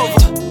Beyonce Hova.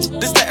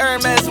 This the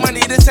Hermes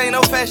money, this ain't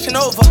no fashion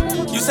over.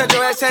 You said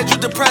your ass had you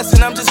depressed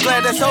and I'm just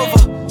glad that's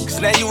over. Cause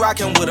now you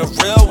rockin' with a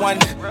real one.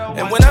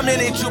 And when I'm in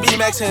it, you be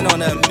maxing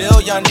on $1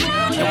 million.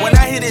 And when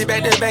I hit it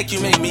back to back, you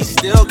make me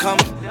still come.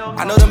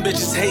 I know them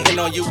bitches hating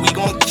on you, we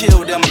gon'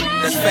 kill them,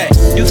 that's facts.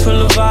 You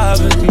feel the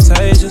vibe, it's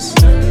contagious.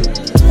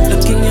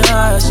 Look in your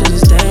eyes, shit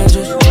is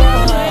dangerous.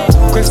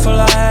 Grateful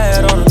I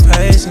had all the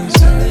patience.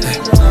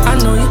 I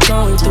know you're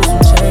going through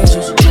some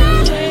changes.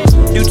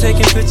 You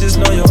taking pictures,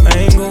 know your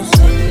angles.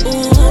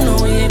 Ooh, no,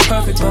 we ain't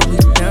perfect, but we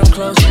damn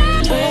close.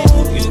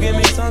 Ooh, you give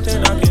me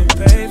something I can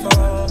pay for.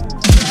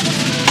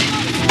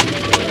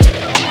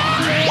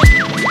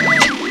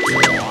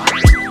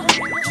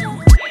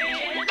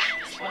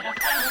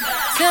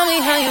 Tell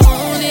me how you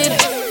want it,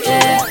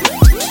 yeah.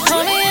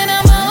 Call me and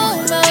I'm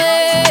on my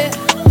way.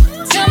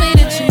 Tell me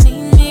that you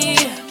need me,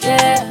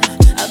 yeah.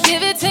 I'll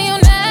give it to you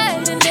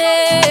night and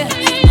day.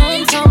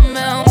 I'm talking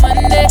about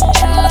Monday,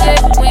 Tuesday,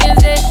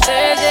 Wednesday,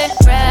 Thursday,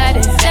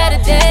 Friday,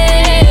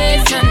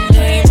 Saturday,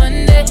 Sunday,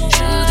 Monday,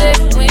 Tuesday,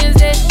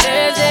 Wednesday,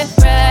 Thursday,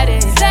 Friday,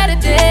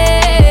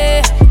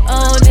 Saturday,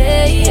 all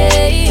day,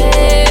 yeah,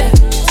 yeah.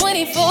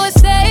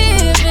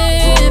 24/7,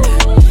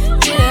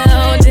 yeah,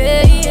 all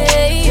day,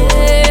 yeah,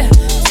 yeah.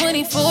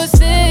 24/7.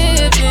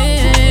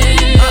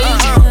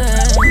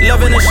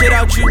 Loving the shit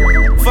out you,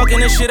 fucking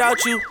the shit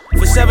out you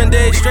for 7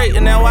 days straight,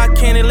 and now I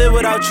can't live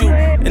without you.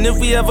 And if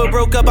we ever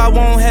broke up, I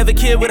won't have a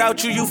kid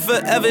without you. You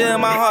forever in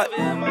my heart.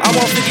 I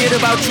won't forget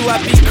about you. I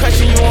be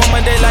crushing you on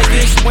Monday like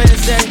it's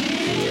Wednesday.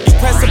 You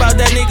impressed about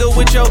that nigga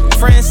with your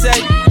friends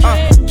say.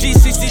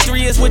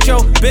 G63 is what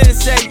your business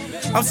say.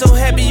 I'm so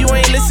happy you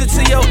ain't listen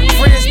to your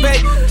friends,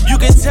 babe. You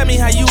can tell me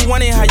how you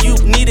want it, how you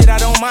need it, I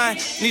don't mind.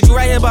 Need you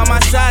right here by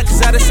my side,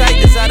 cause out of sight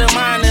is out of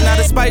mind. And out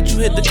of spite, you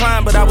hit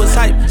decline, but I was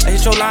hype. I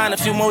hit your line a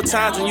few more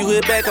times, when you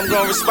hit back, I'm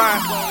gonna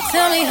respond.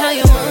 Tell me how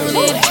you want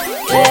it,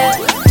 yeah.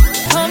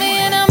 Call me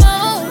and I'm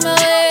on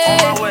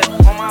my way.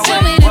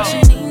 Tell me that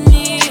you need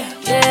me,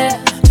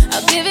 yeah.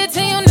 I'll give it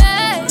to you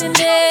night and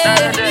day.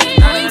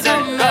 Only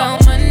talking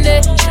about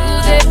Monday,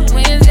 Tuesday,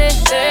 Wednesday,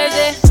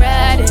 Thursday,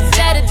 Friday,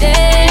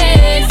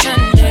 Saturday,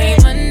 Sunday,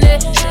 Monday,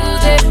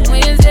 Tuesday,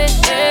 Wednesday,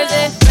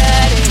 Thursday,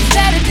 Friday,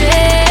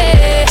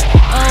 Saturday,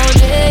 all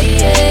day,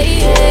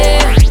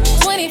 yeah,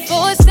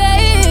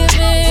 24/7,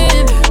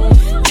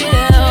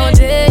 yeah, all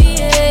day,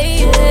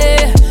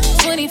 yeah,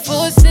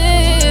 24/7.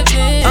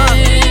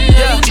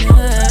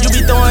 You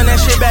be throwing that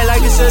shit back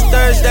like it's a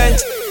Thursday.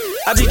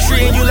 I be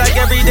treating you like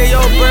every day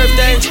your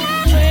birthday.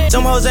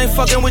 Them hoes ain't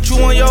fucking with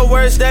you on your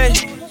worst day.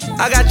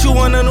 I got you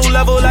on a new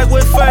level like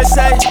with first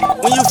say.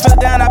 When you feel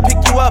down, I pick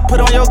you up, put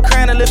on your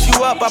crown and lift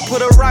you up. I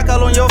put a rock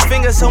all on your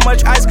finger, so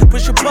much ice could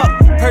push your pup.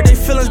 Heard they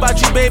feelings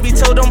about you, baby,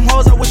 told them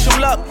hoes I wish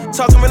them luck.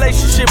 Talking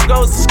relationship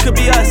goals, this could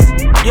be us.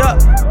 Yup,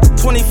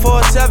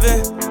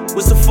 24/7,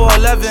 what's the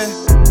 411?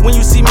 When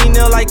you see me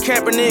kneel like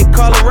Kaepernick,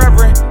 call a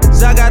reverend.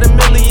 Cause I got $1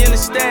 million in the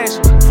stash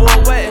for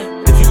a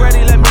wedding. If you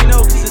ready, let me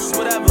know, cause it's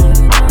whatever.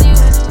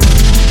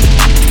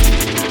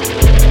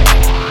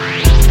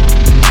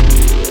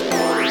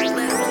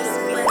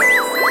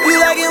 You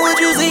like it what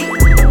you see.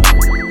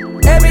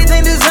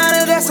 Everything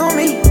designer, that's on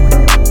me.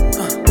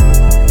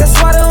 That's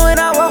why when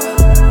I walk,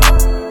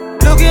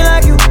 looking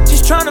like you,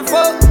 just tryna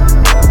fuck.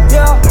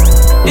 Yeah,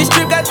 this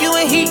trip got you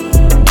in heat.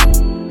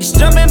 It's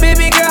jumping,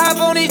 baby girl, hop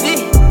on this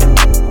D.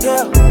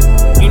 Yeah,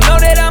 you know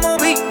that I'm on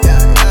beat.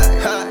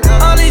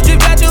 All these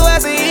trips got you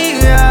as a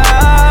heat.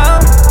 Yeah,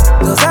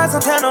 cause I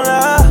some kind of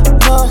love.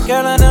 No,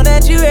 girl, I know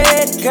that you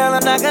ready. Girl,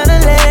 I'm not gonna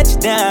let you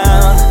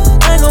down.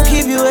 I ain't gon'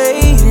 keep you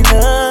waiting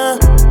up.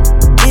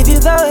 If you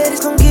throw it,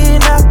 it's gon' get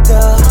knocked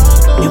up.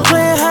 You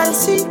playin' hide and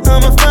seek,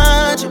 I'ma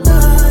find you.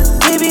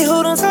 Baby,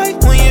 hold on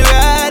tight when you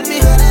ride me.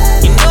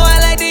 You know I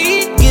like to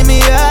eat, give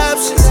me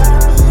options.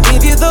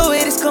 If you throw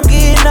it, it's gon'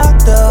 get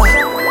knocked up.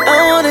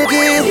 I wanna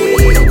get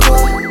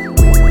equal.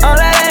 All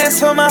I ask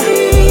for my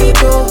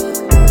ego.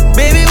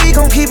 Baby, we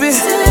gon' keep it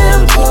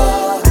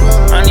simple.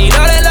 I need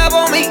all that love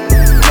on me.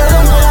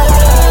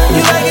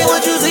 You like it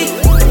what you see.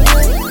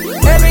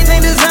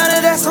 Everything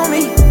designer, that's on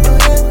me.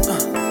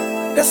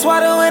 That's why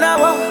when I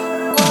walk,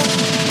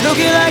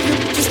 looking like you,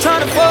 just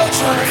tryna fuck.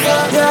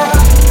 Yeah,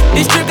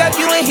 this trip got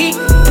you in heat.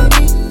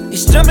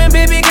 It's jumping,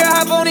 baby girl,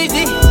 hop on this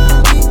D.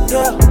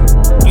 Yeah,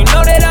 you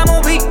know that I'm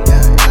on beat.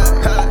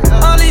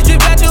 All these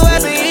trips got you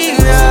as a heat.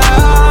 Yeah.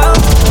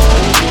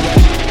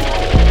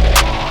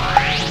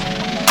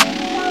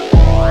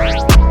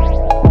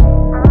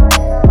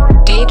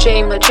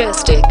 DJ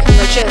Majestic.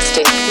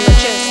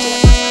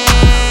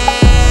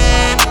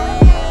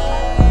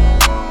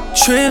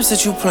 Trips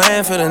that you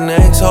plan for the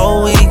next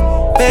whole week.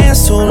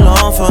 Bands too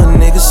long for a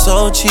nigga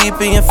so cheap.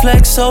 And your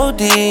flex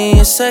OD,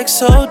 your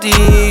sex OD.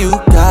 You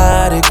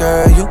got it,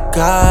 girl, you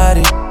got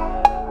it.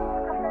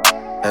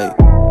 Hey,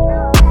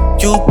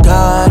 you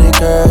got it,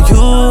 girl,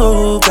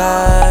 you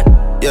got it.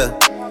 Yeah,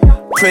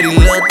 pretty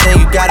little thing,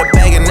 you got a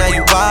bag and now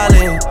you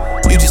wildin'.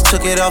 You just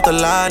took it off the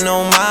line,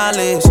 no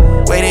mileage.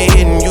 Way they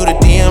hitting you, the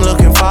DM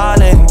looking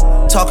violent.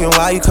 Talking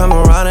while you come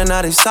around and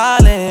now they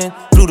silent.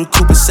 Blew the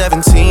coupe at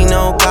 17,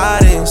 no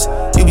guidance.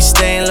 You be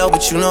staying low,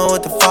 but you know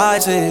what the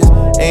fight is.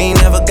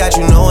 Ain't never got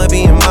you know it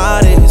being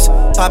modest.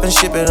 Poppin'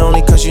 shit, but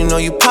only cause you know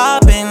you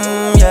poppin',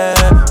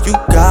 yeah. You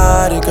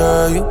got it,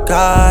 girl, you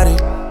got it.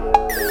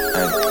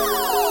 Hey.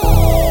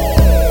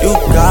 You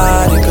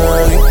got it,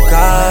 girl, you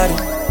got it.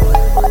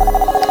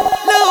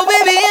 Little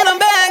baby and I'm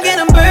back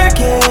and I'm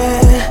Birkin.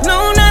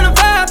 No 9 to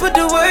 5, put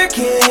the work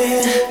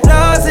in.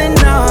 Laws and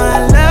all,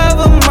 I love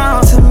them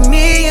all. To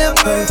me, you're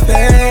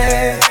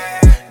perfect.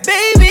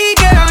 Baby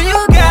girl,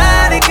 you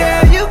got it,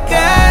 girl, you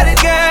got it,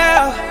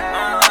 girl.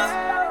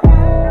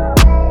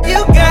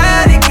 You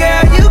got it,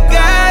 girl, you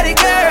got it,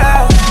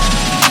 girl.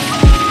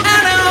 I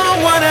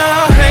don't wanna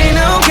play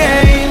no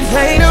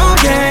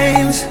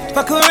games.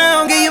 Fuck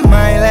around, give you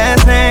my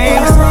last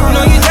name. You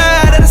know you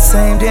tired of the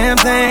same damn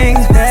thing.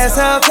 That's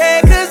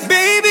okay, cause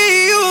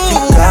baby, you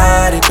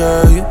got it,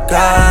 girl, you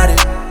got it.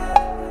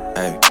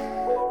 Hey.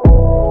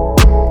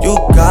 You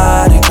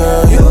got it,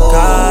 girl, you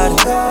got it.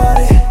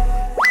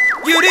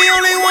 You the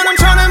only one I'm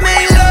tryna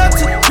make love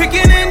to.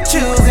 Picking and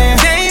choosing.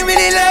 They ain't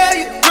really love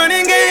you.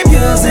 Running game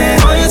using.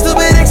 All your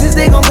stupid exes,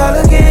 they gon' call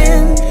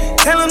again.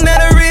 Tell them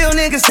that a real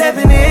nigga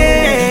stepping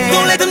in.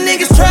 Don't let them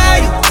niggas try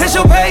you. Test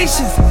your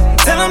patience.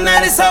 Tell them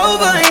that it's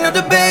over, ain't no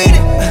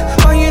debating.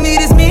 All you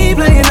need is me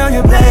playing on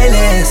your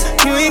playlist.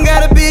 You ain't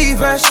gotta be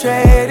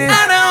frustrated.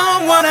 I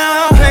don't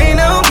wanna play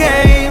no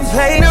games.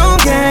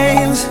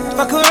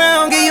 Fuck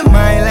around, give you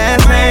my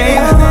last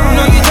name. You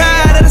know you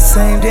tired of the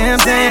same damn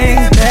thing.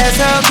 That's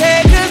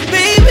okay, cause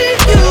baby,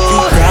 you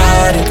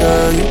got it,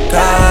 girl, you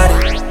got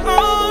it.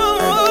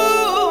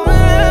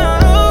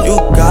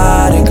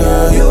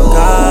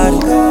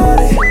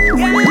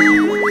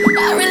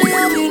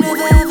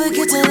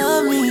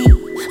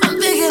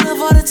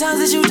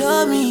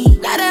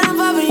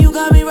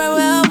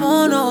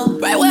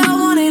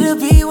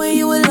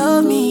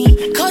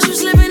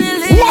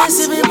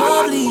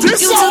 bubbly. You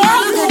took a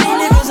look at these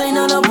niggas, ain't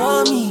none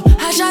above me.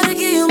 I try to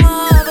give you my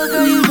heart, but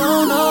girl, you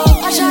don't know.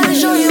 I try to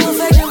show you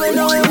affection, but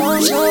no, it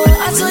won't show.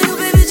 I told you,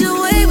 baby, just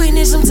wait, we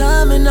need some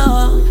time and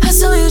all. I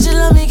told you, just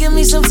love me, give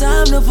me some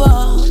time to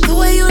fall. The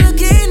way you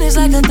looking is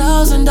like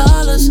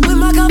 $1,000. With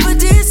my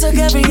confidence, took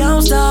every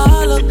ounce to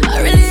Harlem.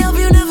 I really hope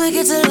you never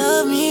get to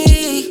love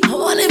me. I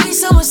wanna be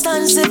someone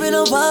starting sipping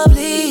on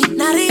bubbly.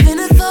 Not even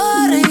a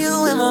thought of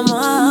you in my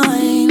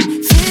mind.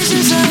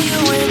 Visions of you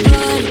in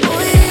blood. Oh,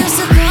 you used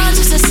to call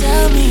just to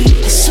tell me.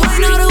 It's you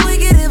ain't all the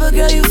wicked, but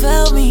girl, you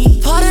felt me.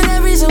 Part of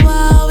that reason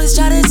why I always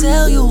try to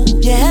tell you.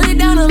 You held it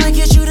down, I'ma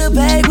get you the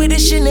bag with the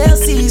Chanel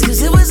C's.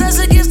 Cause it was us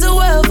against the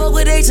world, fuck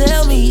what they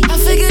tell me. I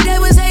figured they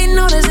was hating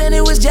on us and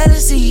it was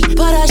jealousy.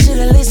 But I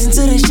should've listened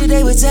to the shit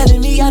they were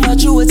telling me. I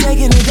thought you were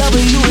taking a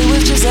W, it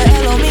was just a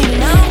L on me.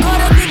 Now I'm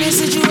caught up in this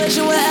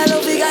situation where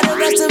LOV got the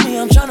best of me.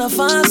 I'm tryna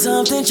find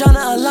something,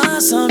 tryna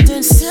align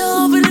something.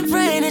 Still hoping and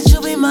praying that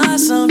you'll be my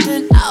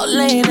something. Out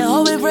laying and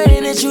hoping,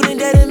 praying that you didn't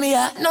dead me.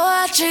 I know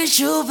I treat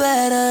you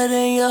better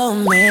than your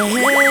man.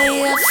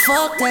 Yeah,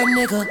 fuck that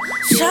nigga.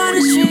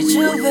 Tryna treat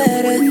you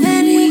better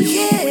than he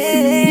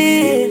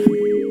can.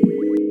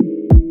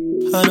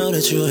 I know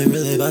that you ain't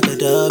really about to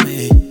dub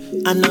me.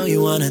 I know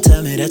you wanna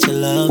tell me that you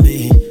love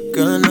me.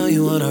 Girl, I know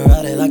you wanna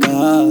ride it like a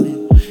Harley.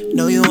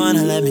 Know you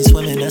wanna let me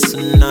swim in that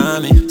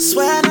tsunami.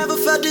 Swear I never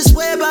felt this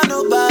way about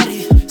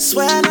nobody.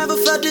 Swear I never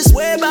felt this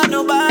way about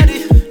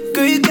nobody.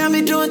 Girl, you got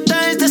me doing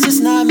things that's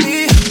just not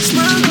me.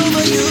 Smile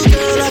over you,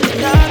 girl, I could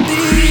not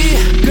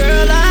be.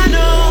 Girl, I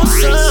know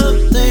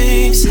some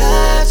things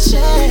have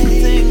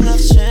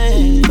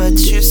changed, but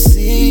you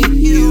see,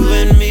 you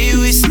and me,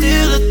 we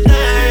still a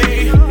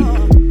thing.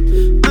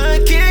 I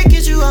can't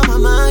get you out my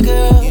mind,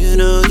 girl. You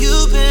know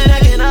you've been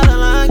acting out of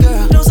line,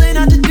 girl. Don't say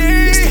not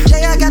today. It's the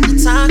day I got the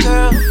time,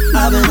 girl.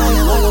 I've been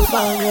acting like a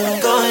fine girl,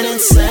 going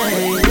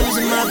insane,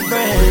 losing my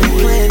brain,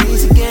 playing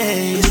easy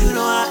games. You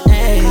know I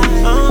ain't.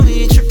 I don't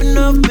be tripping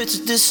up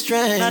bitches this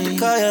strange. Not to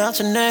call you out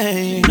your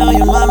name, know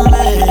you my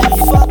man.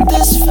 Fuck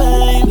this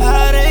fame,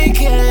 how they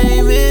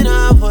came in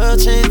our world,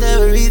 changed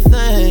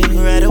everything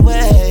right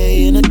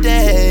away in a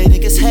day.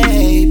 Niggas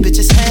hate,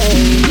 bitches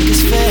hate,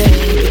 niggas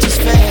fake, bitches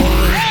fake.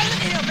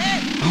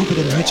 I hope it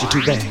didn't hurt you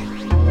too bad.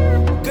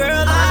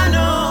 Girl, I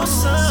know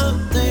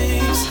some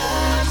things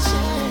have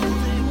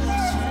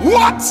changed.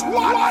 What?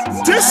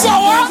 This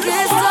hour?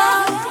 This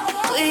love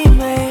we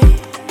made.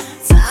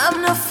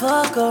 Time to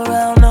fuck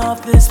around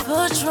off this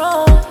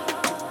Patron.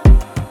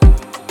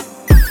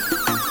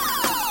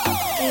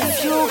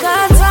 If you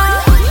got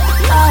time,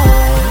 I'll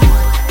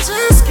wait.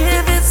 Just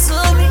give it to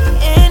me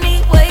any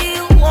way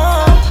you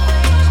want.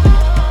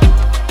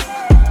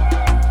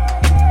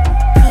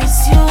 Cause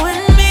you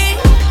and me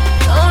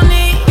don't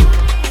need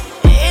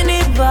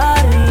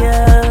anybody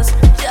else.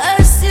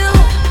 Just you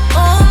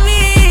on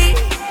me.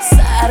 So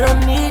I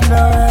don't need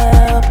no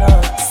help, no.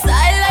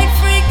 Side like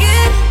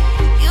freaking.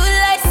 You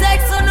like sex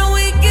on the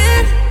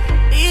weekend.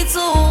 Me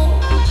too.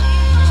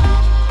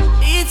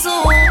 Me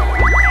too.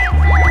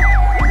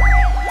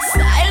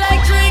 Side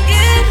like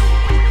drinking.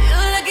 You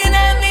looking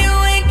at me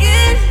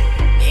winking.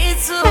 Me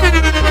too.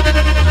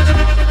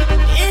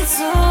 Me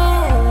too.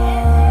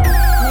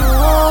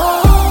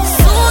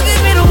 So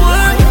give me the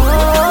work.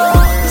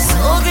 So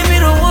give me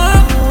the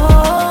work.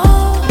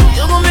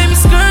 You gon' make me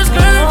skirt,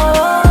 skirt.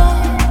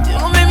 You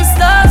gon' make me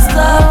stop,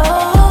 stop.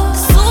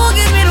 So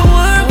give me the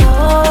work.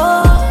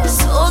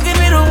 So give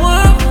me the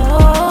work.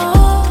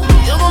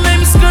 You gon' make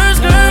me skirt,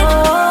 skirt.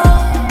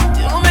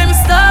 You gon' make me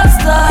stop,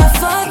 stop.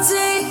 Fuck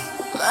take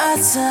my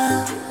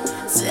time.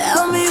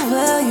 Tell me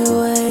where you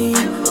wait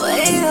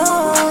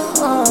on.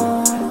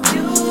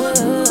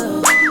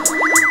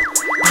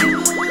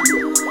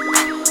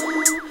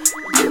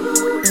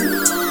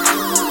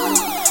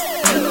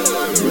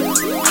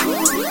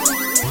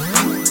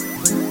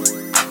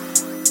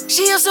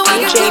 She used to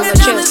work at Tina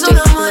Diamonds on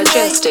a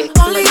Monday.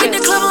 Only hit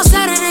the club on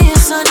Saturday and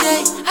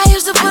Sunday. I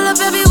used to pull up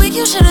every week,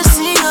 you should've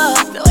seen her.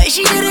 The way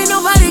she did it,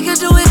 nobody could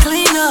do it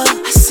cleaner.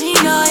 I seen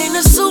her in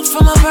a suit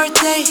for my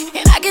birthday,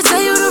 and I can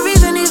tell you the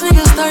reason these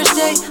niggas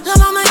thirsty. Lil'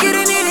 mama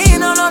getting it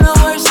in on the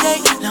worst day.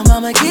 Lil'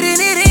 mama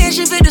getting it in,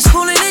 she fit the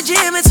school and the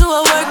gym into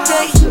a work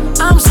day.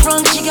 I'm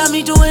sprung, she got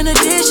me doing the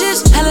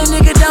dishes. Hella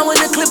nigga down when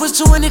the clip was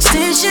to an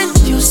extension.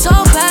 You so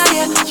bad,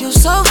 yeah, you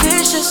so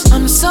vicious.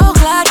 I'm so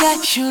glad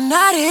that you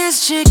not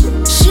his chick.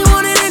 She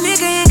wanted a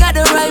nigga, ain't got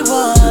the right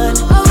one.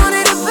 I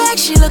wanted a bag,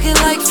 she looking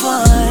like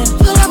fun.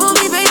 Pull up on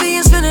me, baby,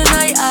 and spend the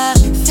night.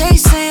 They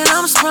saying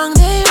I'm sprung,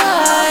 they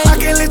right. I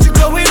can't let you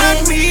go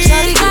without me.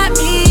 Shawty got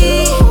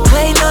me.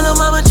 Waiting on her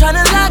mama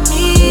tryna lock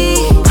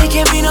me. It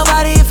can't be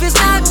nobody if it's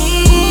not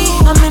me.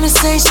 I'm in the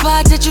same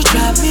spot that you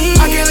dropped me.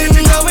 I can't let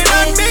you go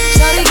without me.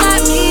 Shawty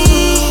got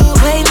me.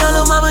 Waiting on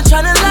her mama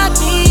tryna lock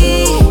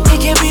me. It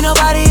can't be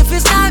nobody if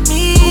it's not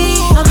me.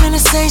 I'm in the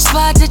same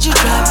spot that you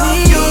dropped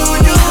me. You.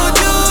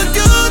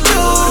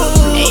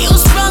 And you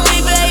sprung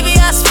me, baby,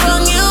 I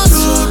sprung you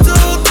too.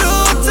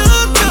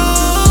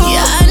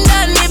 You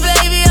undone me,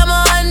 baby,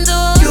 I'ma undo.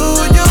 You.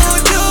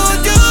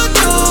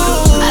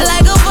 I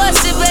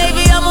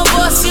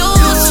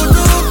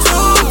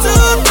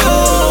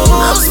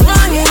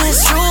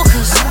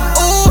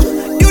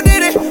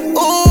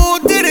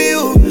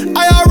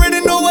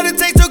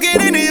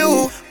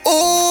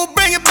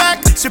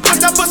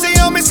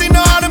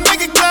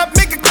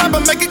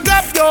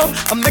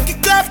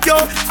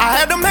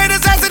them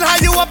haters asking how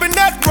you up in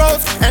that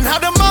rose, and how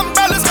them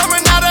umbrellas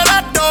coming out of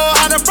that door,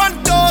 how the front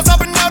doors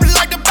open up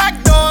like the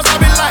back doors. I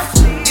be like,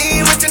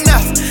 you ain't rich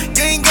enough,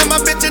 you ain't got my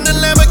bitch in the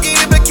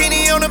Lamborghini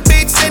bikini on the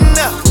beach sitting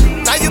up.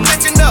 Now you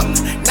bitching up,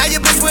 now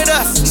you bitch with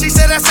us. She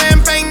said that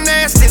champagne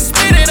nasty,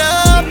 spit it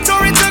up.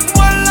 Tory took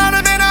one line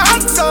of it, a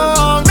hot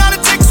song. Now the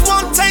chicks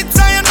want tapes,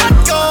 I am not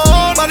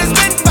gone, but it's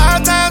been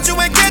 5 times you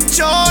ain't get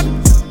yours.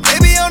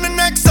 Baby on the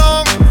next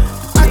song,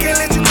 I can't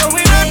let you go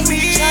without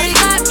me. Shawty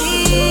got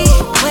me,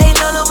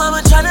 waiting on the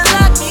mama tryna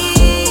lock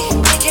me.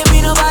 It can't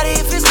be nobody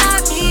if it's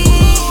not me.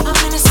 I'm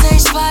in the same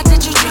spot that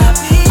you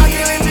dropped me. I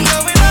can't let you go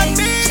without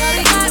me.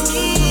 Shawty got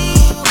me,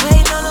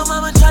 waiting on the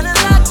mama tryna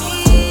lock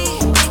me.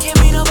 It can't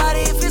be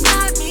nobody if it's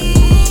not me.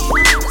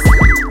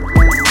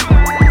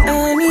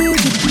 I need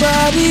your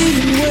body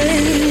in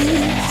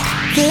ways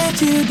that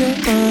you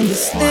don't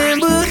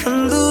understand, but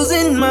I'm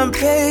losing my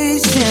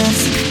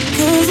patience,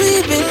 'cause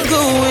we've been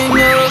going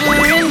over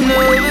and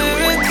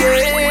over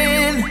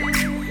again.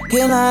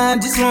 Girl, I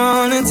just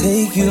wanna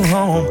take you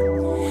home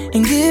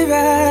and get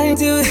right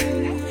to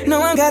it.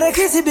 No, I gotta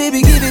kiss it,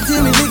 baby, give it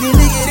to me,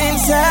 lick it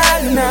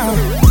inside now.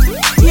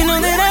 You know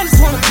that I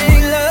just wanna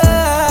make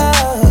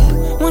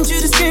love, want you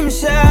to scream and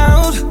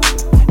shout,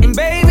 and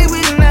baby,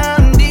 we're now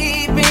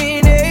deep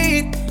in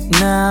it.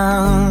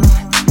 Now,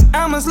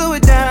 I'ma slow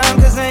it down,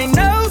 'cause ain't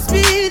no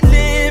speed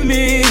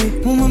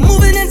limit. When we're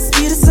moving at the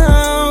speed of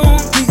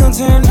sound, we gon'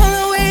 turn all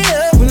the way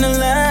up when the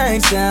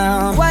lights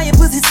down. Why your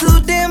pussy so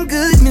damn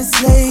good, Miss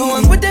Slade? Go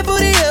on, put that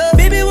booty up,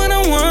 baby,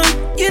 one-on-one.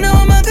 You know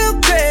I'ma go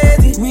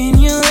crazy when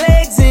your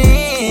legs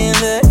in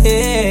the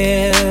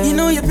air. You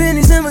know your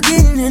pennies never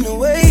getting in the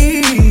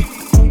way.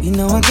 You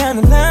know I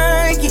kinda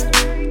like it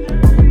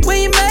when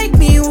you make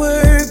me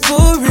work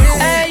for it.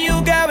 Hey,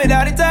 you got me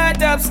all the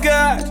tied up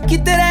skirt.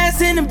 Get that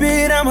ass in the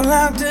bed, I'ma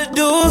lock the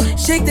door.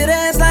 Shake that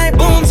ass like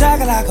boom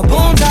chakalaka,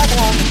 boom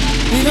chakalaka.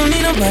 We don't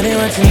need nobody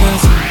watching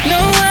us. No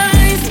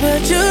eyes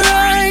but your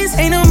eyes.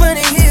 Ain't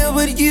nobody here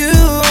but you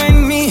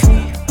and me.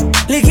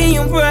 Licking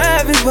your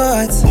private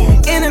parts,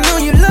 and I know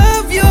you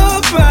love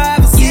your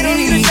privacy. You don't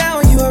need a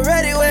shower, you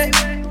already wet.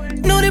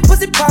 Know that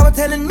pussy power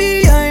telling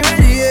me I ain't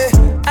ready yet.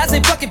 I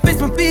say fuck it, face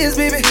my fears,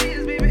 baby.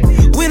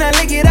 When I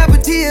lick it, I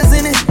put tears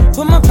in it.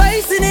 Put my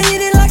face in it,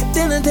 hit it like a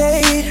dinner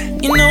date.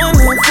 You know I'm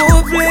on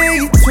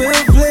 4-play,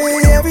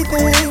 12-play,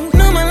 everything.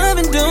 No, my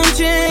loving don't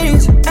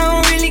change. I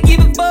don't really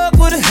give a fuck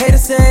what a hater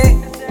say,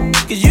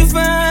 'cause you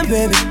fine,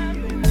 baby,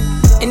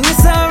 and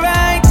it's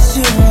alright 'cause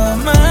you're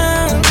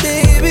mine,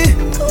 baby.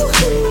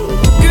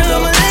 Girl,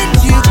 I'ma let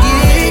you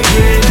get it.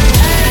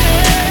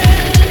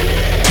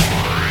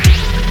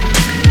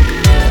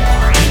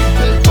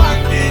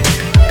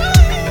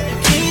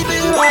 Keep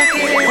it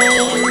rockin'.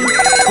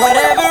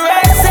 Whatever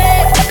I say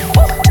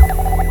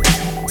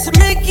to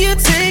make you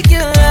take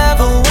your love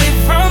away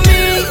from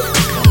me,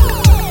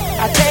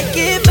 I take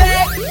it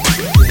back.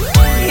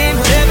 And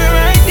whatever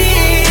I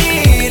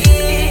did,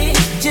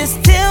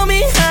 just tell me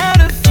how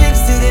to fix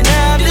it and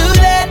I'll do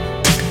that,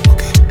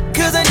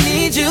 'cause I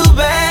need you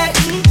back.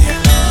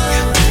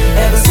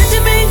 Ever since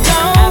you've been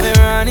gone, I've been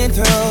running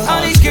through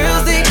all these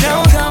girls, they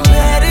don't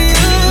compare to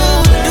you.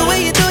 The way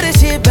you do that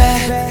shit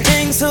back,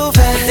 things so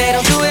fast, but they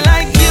don't do it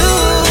like you.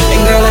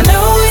 And girl, I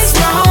know it's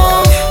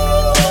wrong,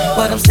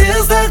 but I'm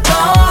still stuck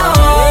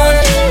on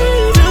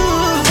the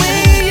way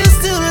you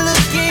used to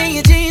look in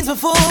your jeans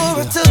before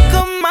I took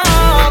them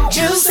off.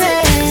 You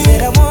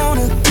said I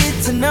wanna get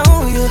to know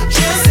you,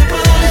 just a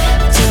bullet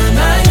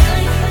tonight.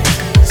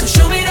 So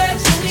show me that,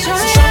 show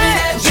me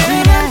that, girl,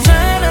 I'm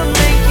trying to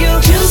make you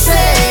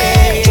juicy.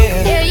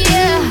 Yeah,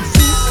 yeah.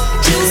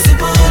 Juicy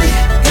booty,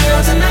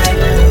 girl, tonight.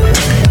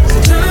 So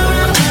turn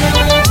around, turn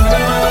around,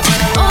 turn around,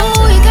 turn around.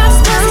 Oh, you got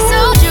this pussy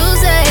so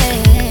juicy.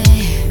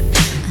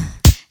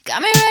 Got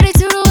me ready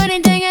to do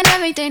anything and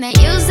everything that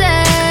you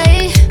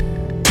say.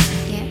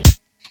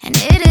 Yeah. And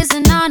it is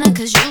an honor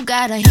 'cause you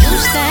got a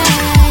huge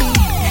thing.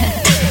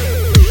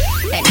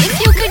 And if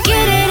you could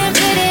get it and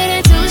fit it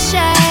into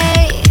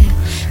shape,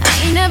 I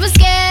ain't never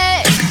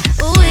scared.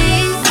 Ooh,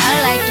 I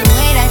like the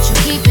way that you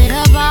keep it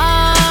up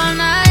all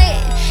night.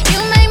 You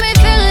make me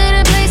feel it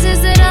in places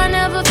that I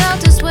never felt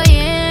this way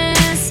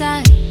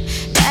inside.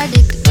 That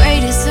dick the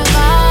greatest of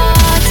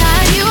all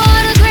time. You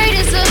are the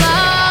greatest of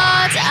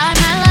all time.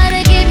 I like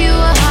to give you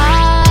a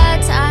hard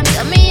time.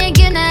 Tell me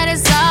again that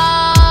it's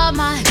all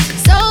mine.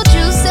 So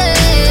juicy.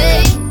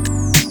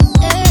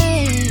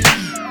 Hey.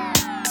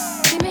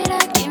 Give me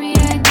that, give me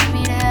that, give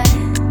me that.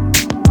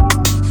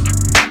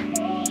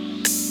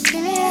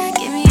 Give me that,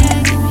 give me that,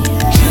 give me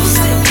that.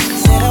 Juicy,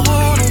 said I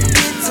wanna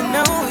get to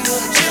know you,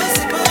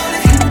 juicy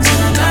booty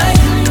tonight.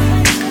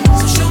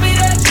 So show me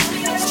that,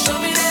 so show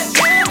me that,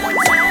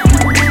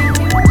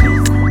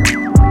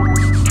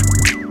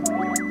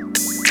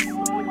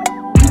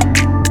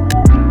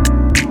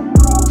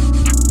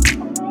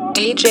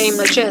 DJ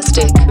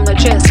Majestic,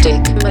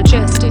 Majestic,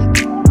 Majestic.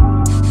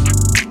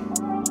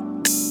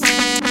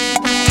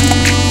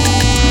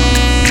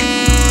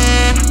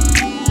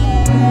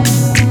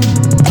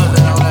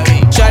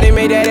 Shawty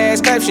made that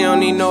ass clap, she don't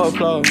need no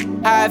applause.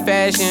 High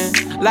fashion,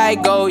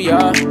 like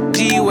Goya,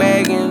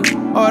 G-Wagon,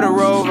 or the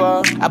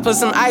Rover. I put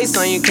some ice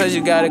on you cause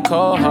you got a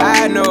cold heart.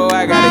 I know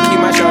I gotta keep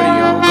my shorty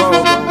on go.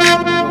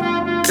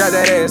 Drop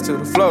that ass to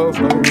the floor,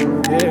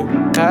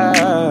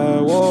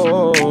 yeah.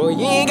 Whoa.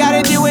 You ain't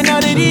gotta deal with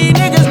none of these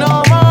niggas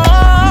no more.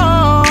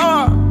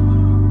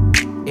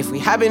 If we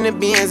hop in the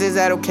Benz, is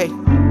that okay?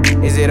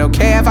 Is it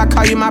okay if I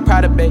call you my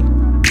pride, babe?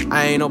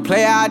 I ain't no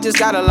player, I just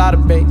got a lot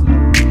of babe.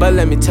 But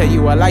let me tell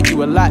you, I like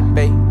you a lot,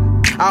 babe.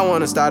 I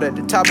wanna start at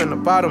the top and the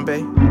bottom,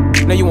 babe.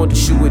 Now you want the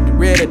shoe with the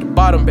red at the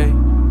bottom, babe.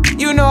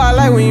 You know I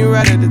like when you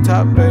right at the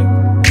top, babe.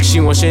 She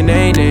wants your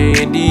name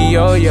and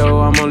D-Yo-Yo.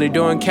 I'm only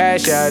doing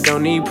cash, I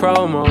don't need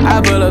promo.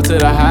 I pull up to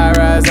the high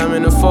rise, I'm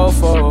in the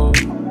 4-4.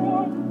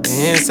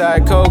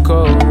 Inside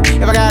Coco.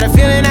 If I got a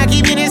feeling, I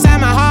keep it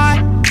inside my heart.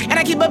 And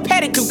I keep a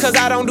pedicure cause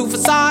I don't do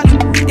facades.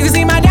 You can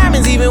see my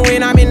diamonds even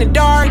when I'm in the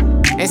dark.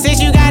 And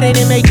since you got it,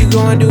 it make you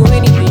go and do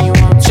anything you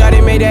want.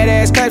 Shawty made that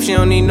ass clap, she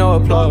don't need no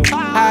applause.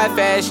 High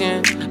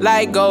fashion,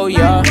 like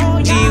Goya,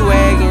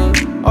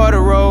 G-Wagon, or the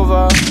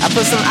Rover. I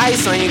put some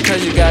ice on you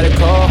cause you got a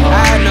cold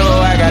heart. I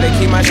know I gotta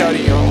keep my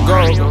shawty on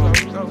go.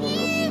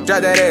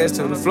 Drop that ass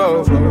to the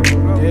floor,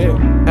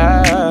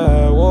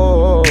 yeah.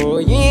 Whoa.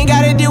 You ain't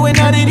gotta deal with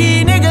none of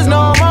these niggas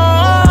no more.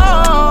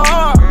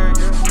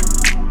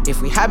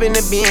 If we hop in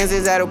the Benz,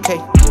 is that okay?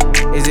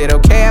 Is it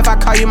okay if I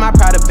call you my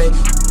pride, babe?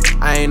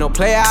 I ain't no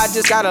player, I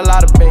just got a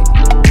lot of babe.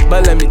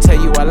 But let me tell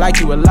you, I like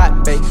you a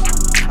lot, babe.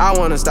 I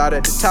wanna start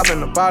at the top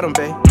and the bottom,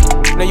 babe.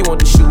 Now you want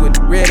the shoe with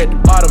the red at the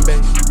bottom,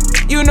 babe.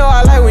 You know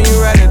I like when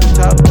you right at the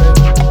top, babe.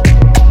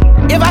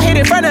 If I hit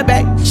it front or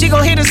back, she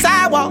gon' hit the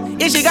sidewalk.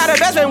 If she got her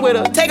best friend with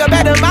her, take her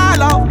back to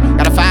Milo.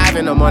 Got a 5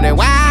 in the morning,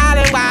 wildin'.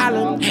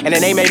 And the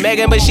name ain't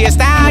Megan, but she a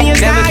stallion.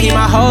 Never keep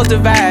my hoes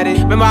divided.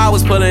 Remember I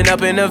was pulling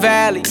up in the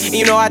valley.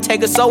 You know I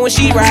take her so when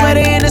she ride.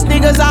 Sweater and the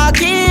sneakers all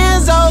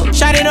Kenzo.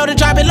 Shawty know to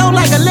drop it low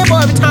like a limo.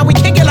 Every time we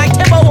kick it like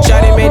Timbo.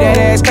 Shawty made that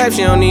ass clap,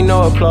 she don't need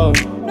no applause.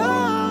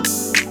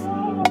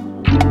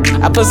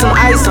 I put some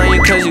ice on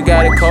you cause you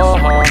got a cold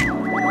heart.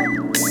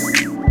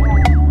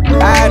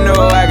 I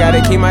know I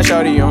gotta keep my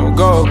shorty on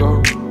go.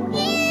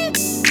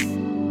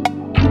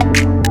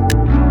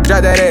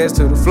 Drop that ass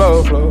to the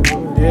floor,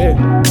 yeah.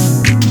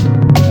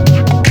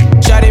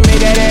 Shawty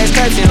made that ass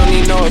clap, she don't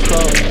need no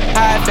applause.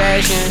 High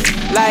fashion,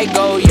 like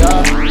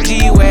Goya,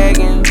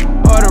 G-Wagon,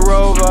 or the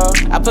Rover.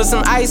 I put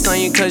some ice on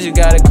you cause you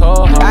got a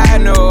cold heart. I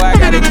know I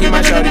gotta keep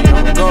my shorty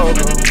on go.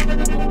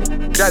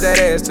 Drop that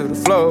ass to the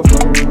floor,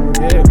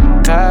 yeah.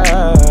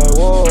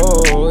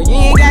 Whoa. You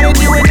ain't gotta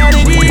deal with none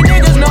of these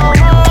niggas no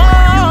more.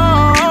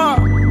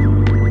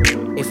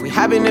 If we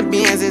hop in the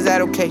Benz, is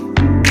that okay?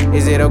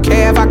 Is it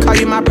okay if I call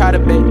you my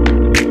pride,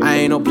 babe? I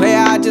ain't no player,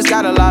 I just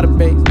got a lot of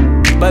babe.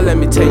 But let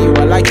me tell you,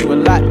 I like you a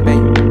lot,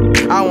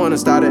 babe. I wanna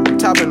start at the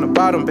top and the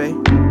bottom, babe.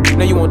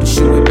 Now you want the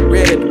shoe with the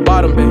red at the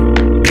bottom,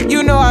 babe.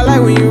 You know I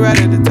like when you right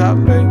at the top,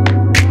 babe.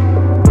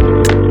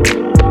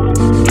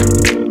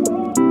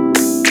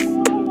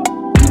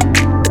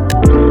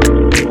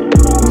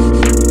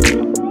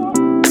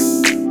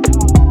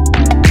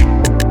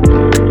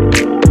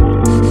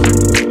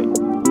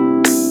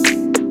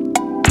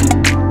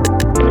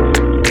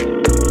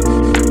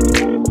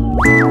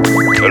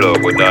 Hello,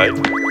 good night.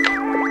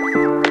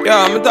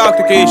 Yeah, I'm gonna talk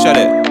to Keisha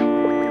there.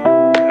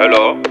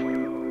 Hello?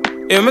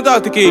 Yeah, I'm gonna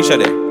talk to Keisha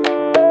there.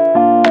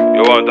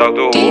 You want to talk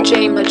to who?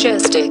 DJ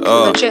Majestic.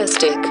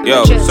 Majestic.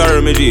 Yo,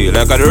 sorry, me G,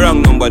 like I the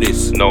wrong number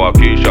this. No, a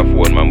Keisha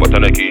phone, man, but I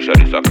not Keisha,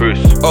 this a Chris.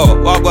 Oh,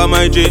 what about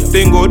my G?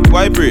 Thing good,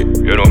 why pray?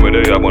 You know me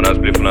there, I'm gonna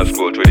split from a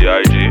scotch with the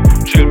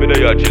IG. Chill me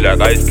there, chill like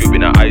Ice Cube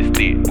in a iced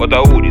tea. But I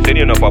would, send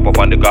you no pop up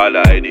on the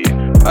caller ID.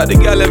 The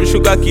girl them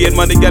sugar cane,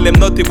 man, the girl them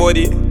nutty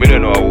body. Me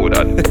don't know who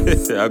that.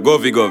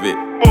 Govy.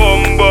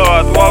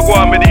 Bombard, what go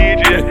on me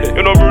DJ?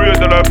 You know me real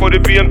the life for the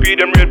PMP,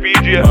 them real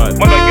PJ. Man,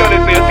 the girl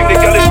say you sing the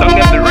girl song,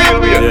 that's the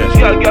real way.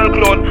 See a girl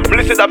clown, me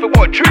listen that for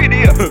about 3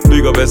 days.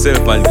 Big up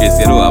yourself, man, case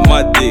you know a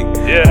mad thing.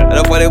 Yeah.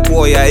 And for the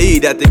boy I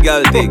eat that the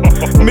girl thing.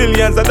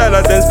 Millions of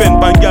dollars they spend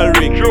on girl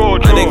ring.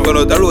 True. And then come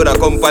out the road and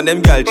come on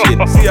them girl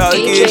shit. See how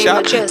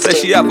Keisha say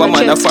she have a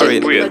man a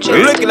forehead.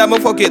 Regular me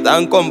fuck it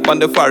and come on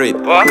the forehead.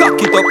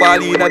 Cock it up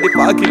all in at the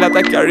parking lot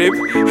of Carib.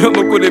 You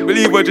couldn't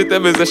believe what you tell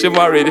me say she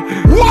married.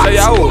 What? Say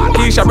yo,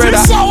 Keisha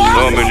brother.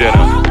 No, me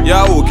Jenna.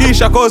 Yo,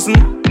 Keisha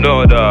cousin.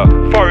 No, the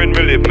foreign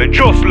me live, me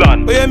just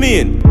land. What you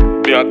mean?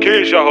 Me a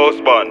Keisha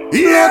husband.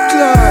 Yeah,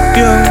 Clark.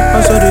 Yo,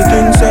 I saw the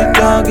thing set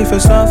dog. If a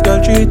soft girl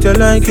treat you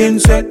like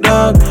insect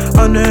dog,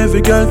 and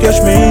every girl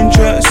catch me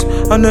interest,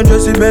 and a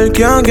Jessie Bell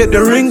can't get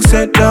the ring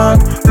set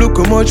dog. Look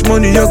how much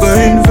money you go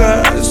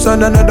invest,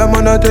 and another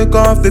man a take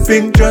off the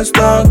pink dress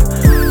dog.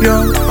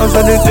 Yo, I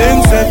saw the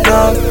thing set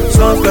dog.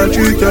 Soft girl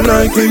treat you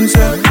like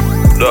insect.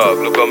 Dog,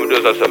 look how me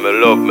just I say me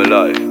love me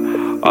life.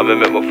 I me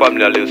make my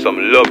family live some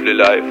lovely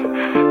life.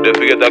 They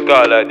forget a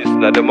call like this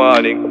in the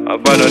morning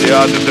and find out the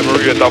artist and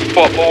rate and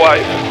fuck my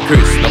wife.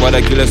 Chris,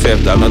 nobody kill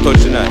herself, I'm not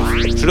touch the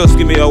knife. She just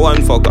give me a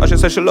one fuck, and she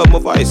say she love my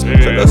voice. So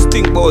just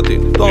think about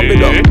it, don't be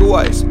dumb, do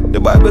wise.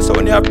 The Bible say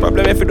when you have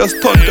problem, if you just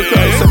turn to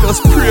Christ, so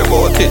just pray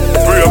about it.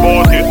 Pray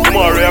about it,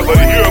 tomorrow I'm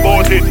gonna hear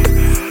about it.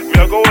 Me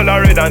a go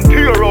all red and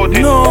tear out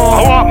it. No.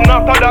 I happen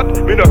after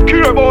that, me no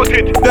care about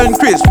it. Then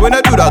Chris, when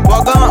I do that,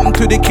 what gonna happen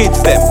to the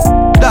kids them?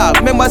 Dog,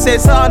 remember say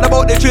something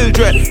about the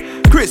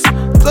children. Chris,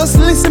 just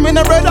listen me,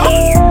 no brother.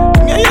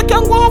 Me and you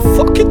can go and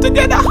fuck it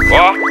together.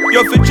 What?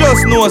 You fi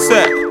just know,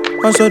 sir.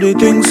 I saw the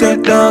thing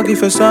set, dog.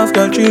 If a soft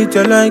girl treat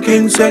you like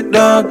insect,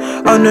 dog.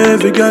 And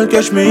every girl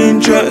catch me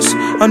interest.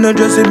 And the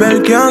Jessie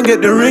Bell can't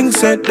get the ring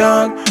set,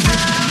 dog.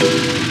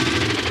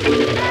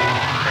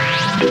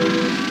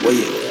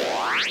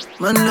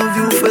 Man love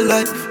you for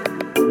life.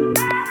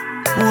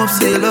 Hope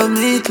say you love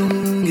me too,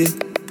 yeah.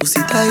 Pussy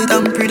tight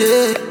and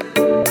pretty.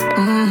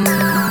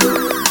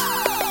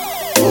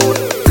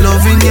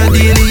 Loving you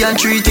daily and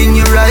treating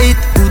you right.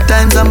 Good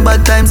times and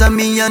bad times and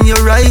me and you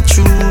right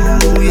true,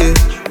 yeah.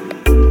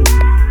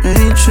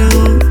 Ain't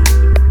true.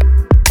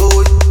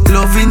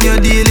 Loving you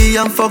daily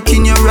and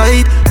fucking you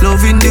right.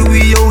 Loving the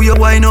way how you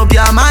wind up,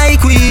 you're my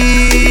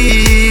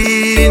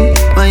queen,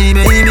 my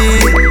baby.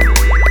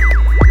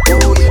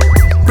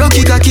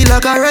 Rocky cocky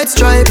like a red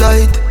stripe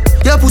light.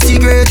 Your pussy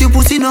great, your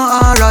pussy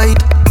not alright.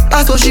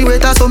 I saw she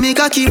wet, I saw me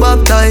cocky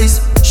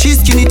baptized. She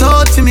skin it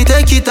out for me,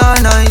 take it all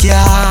night.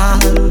 Yeah,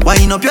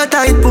 wind up your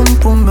tight pum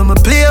pum, I'ma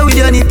play with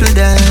your nipple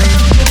then.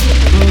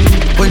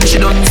 When she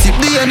done sip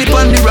the honey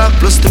on the rock,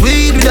 plus the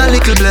weed with a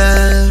little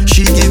blend.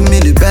 She give me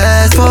the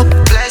best fuck,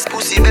 best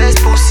pussy, best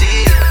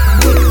pussy.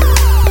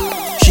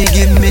 She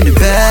give me the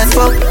best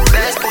fuck,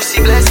 best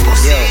pussy, best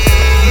pussy.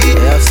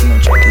 Yeah, I have so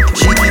much attitude.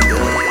 She give me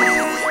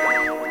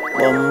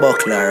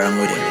Bumbuckler, I'm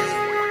with him.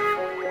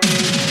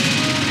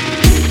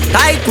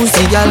 tight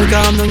pussy, girl,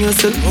 calm down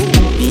yourself.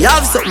 Me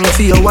have something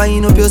for you,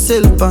 wind up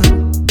yourself,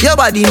 your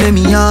body make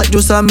me heart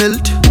just a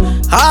melt.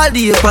 All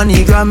day upon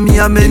the gram, me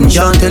a mention.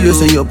 Can't tell you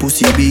say your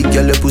pussy big,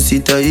 girl, your pussy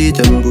tight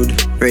and good.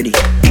 Ready?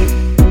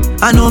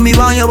 I know me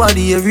want your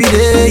body every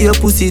day. Your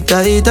pussy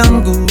tight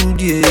and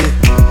good, yeah.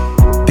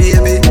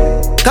 Baby,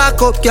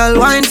 cock up, girl,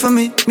 wine for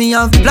me. Me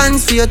have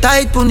plans for your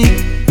tight pony.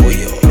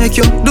 Make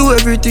you do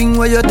everything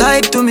where you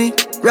type to me.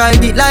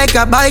 Ride it like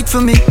a bike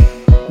for me.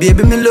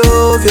 Baby, me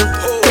love you,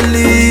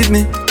 believe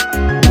me.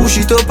 Push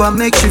it up and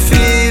make you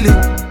feel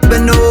it.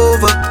 Bend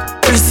over,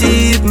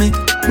 receive me.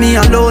 Me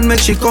alone make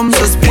she come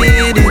so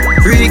speedy.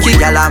 Freaky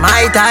girl, I'm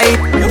my type.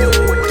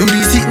 Do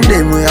the sitting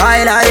them way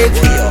I like.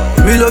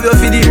 Me love you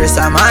for the rest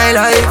of my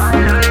life.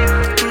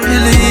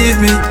 Believe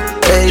me,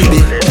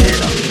 baby.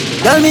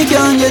 Girl, me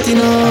can't get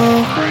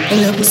enough.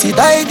 And your pussy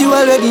tight, you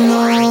already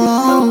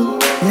know.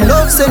 Me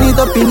love send it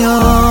up in you.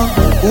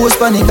 Who's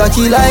panic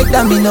cocky like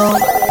that, me know.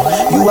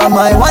 You are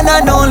my one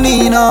and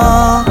only,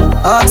 no.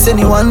 Ask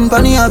anyone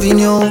panny having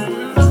you.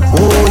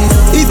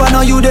 Oh, if I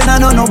know you, then I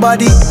know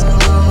nobody.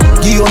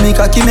 Give you me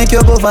cocky, make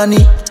you go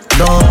vanny.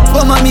 No,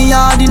 come on me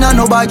hard in a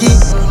no baggy.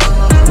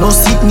 No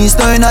sickness,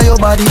 no in your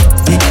body.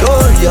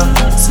 Victoria,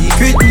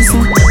 secret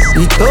missing.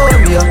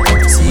 Victoria,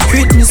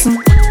 secret missing.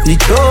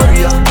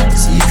 Victoria,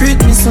 secret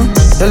missing.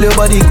 Tell your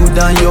body good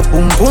and your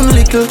pum pum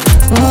little.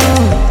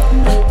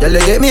 Girl,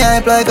 you get me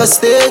hype like a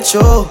stage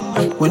show.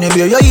 When you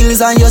wear your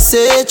heels and you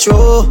say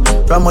true.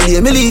 From all day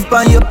me leave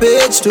on your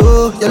page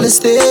too. Girl, you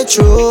stay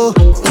true.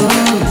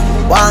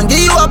 One give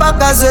you a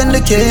back as when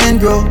the cane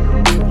grow.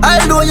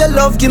 I know your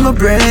love give me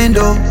brain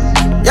though.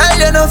 Girl,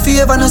 you no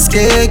favor no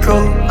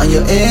scarecrow. And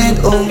you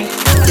ain't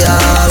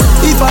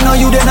yeah. If I know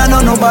you then I know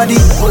nobody.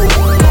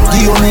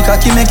 Give you me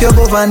cocky make you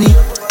go vanny.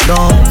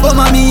 Don't come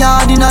on me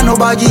hard in a no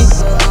baggy.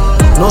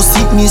 No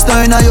sickness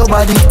no in your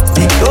body.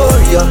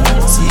 Victoria,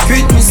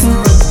 secret missing.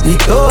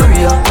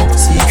 Victoria,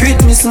 secret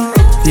missing.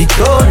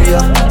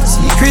 Victoria,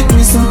 secret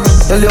missing.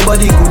 Tell your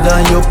body good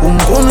and your pum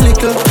pum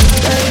little.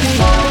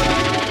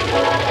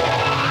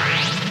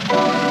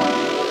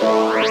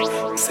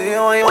 Say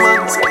all you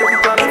want, so if you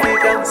gonna be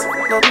dance,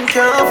 nothing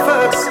can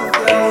first you,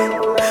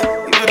 girl.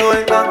 You do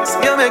it dance,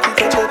 you make it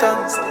touch your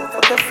dance.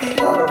 Fuck your feet.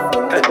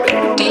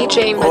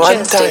 DJ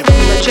Majestic.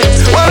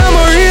 Well, I'm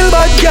a real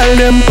bad girl,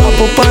 them pop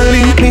up and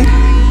link me.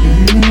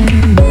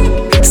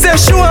 Say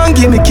she want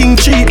give me king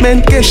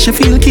treatment, guess she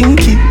feel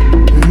kinky.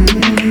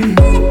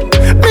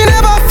 Me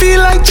never feel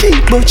like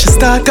cheap, but she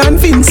start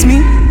convince me.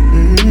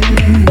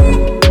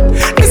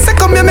 Me say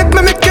come here,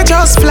 make you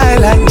just fly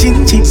like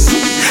Gingy.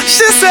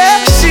 She say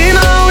she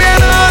know we're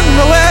not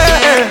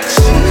nowhere.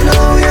 She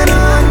know we're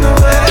not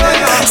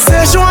nowhere.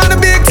 Say she want a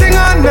big thing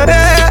under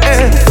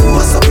there.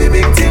 What's up, a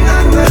big thing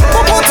under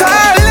there? Put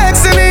her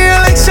legs in the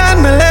election,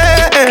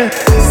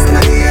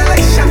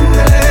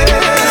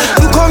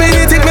 you come in,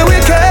 you take me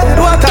wicked.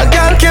 What a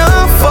girl can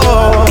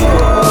afford.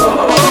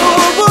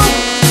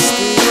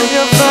 Stay on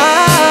your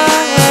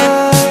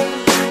vibe.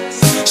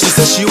 She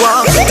says she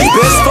want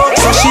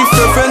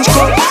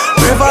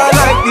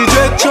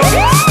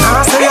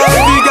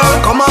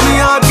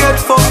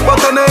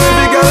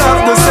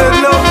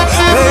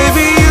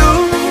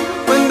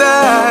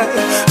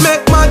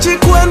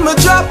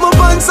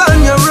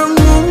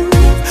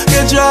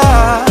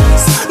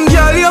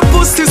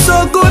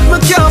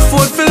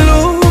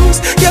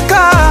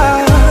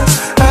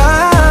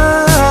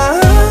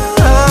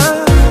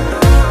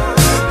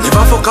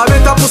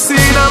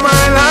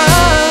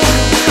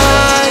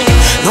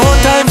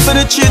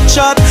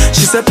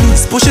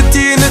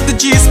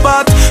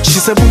She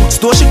said boots,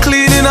 though she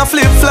clean in a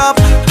flip-flop.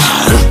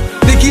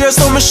 The gear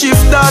so me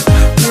shift that.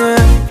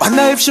 Yeah.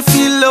 Wonder if she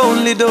feel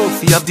lonely though.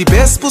 Fi have the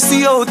best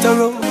pussy out the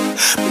road.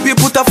 Maybe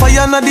put a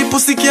fire and the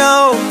pussy can't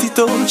out it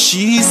out.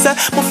 She said,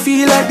 me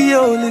feel like the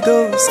only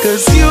dose.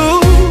 Cause you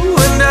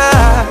and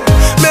I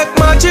make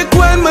magic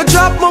when me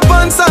drop my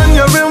pants and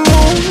you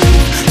remove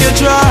your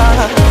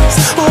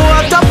dress.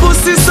 What a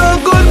pussy so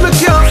good me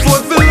can't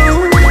afford to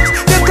lose.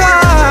 You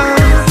can't.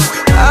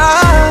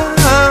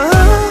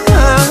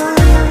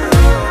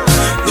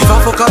 If I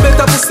fuck a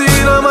better pussy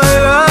in my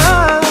life.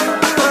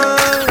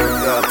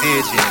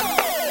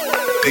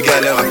 Big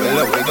girl, you have to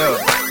love me now.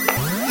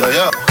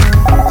 Yo.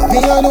 Me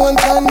alone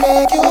can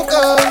make you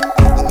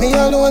come. Me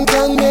alone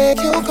can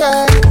make you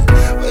cry.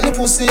 When the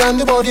pussy and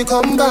the body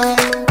combine,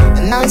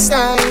 a nice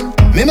time.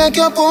 Me make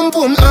your pum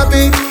pum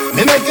happy.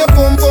 Me make your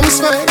pum pum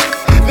smile.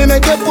 Me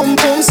make your pum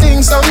pum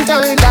sing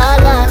sometime. La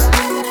la,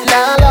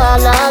 la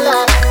la la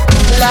la,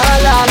 la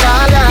la la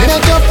la. Me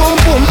make your pum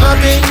pum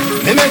happy.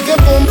 Me make your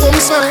pum pum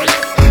smile.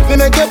 Me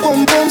make your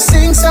pum pum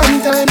sing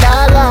sometime.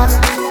 La la,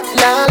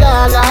 la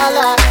la la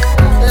la.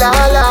 La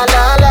la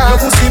la la. Your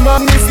pussy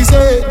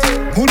magnificent,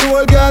 good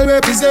old girl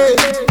represent.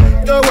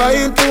 The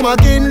wild to my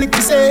kin lick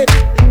the set.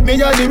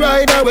 Me a the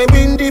rider we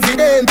win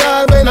dividend.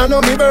 All when I know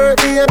me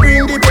birthday,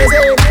 bring the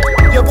present.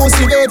 Your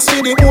pussy vex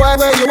for the boy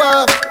where you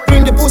are.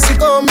 Bring the pussy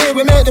come here,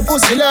 we make the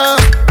pussy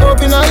laugh.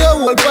 Open all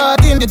your whole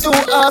part in the 2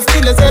 half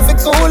till it's every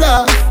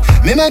cooler.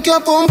 Me make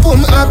your pum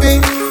pum happy.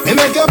 Me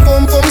make your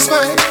pum pum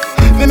smile.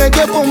 Me make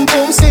your pum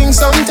pum sing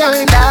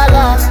sometime. La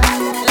la,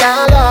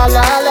 la la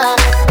la la.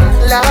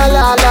 La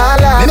la la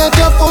la. Me make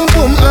your pum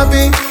pum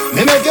happy.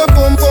 Me make your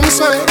pum pum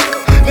smile.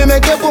 Me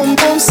make your pum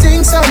pum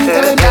sing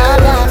sometime. La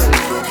la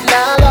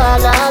la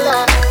la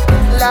la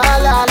la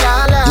la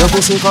la la. Your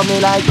pussy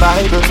coming like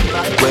Bible.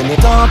 When you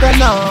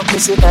open up, me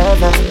see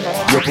heaven.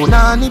 Your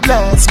punani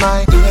bless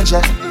my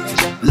angel.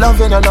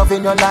 Loving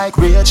you like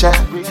Rachel.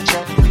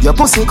 Your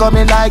pussy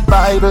coming like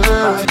Bible.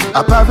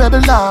 A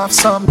parable of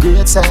some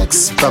great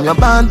sex. From your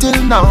band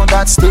till now,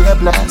 that's still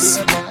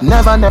blessed.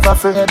 Never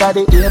afraid that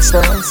the hate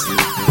stands.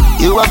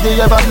 You have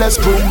the ever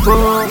blessed boom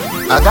boom.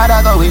 I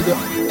gotta go with you,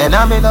 and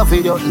I'm in love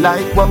with you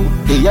like wow.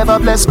 The ever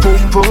blessed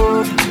boom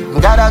boom.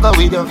 Gotta go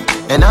with you,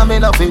 and I'm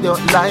in love with you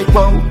like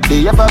wow.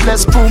 The ever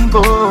blessed boom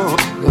boom.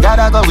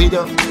 Gotta go with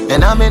you,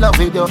 and I'm in love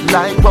with you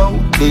like wow.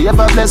 The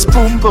ever blessed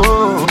boom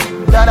boom.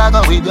 Gotta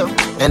go with you,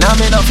 and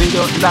I'm in love with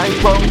you like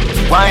wow.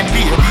 Wine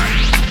baby,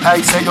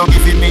 I say you're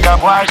giving me a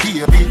boy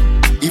baby.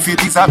 If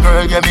it is a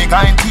girl, you me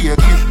kind take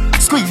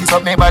it. Squeeze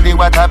up my body,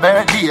 what a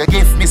birthday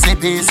gift. Me say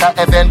peace of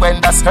heaven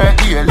when the skirt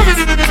here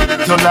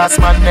lift. Your last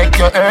man make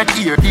your earth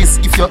hear this.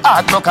 If your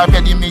heart look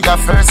already, me a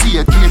first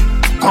year kid.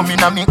 Come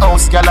in a me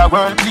house, girl, a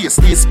world place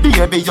this.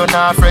 Baby, you're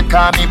not afraid,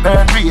 call me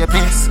burn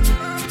rapist.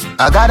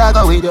 I gotta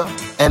go with you,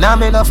 and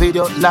I'm in love with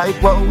you like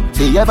wow.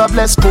 The ever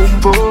blessed boom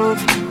boom.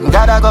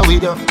 Gotta go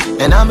with you,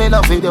 and I'm in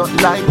love with you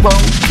like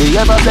wow. The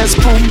ever blessed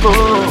boom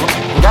boom.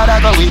 Gotta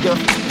go with you,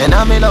 and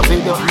I'm in love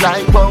with you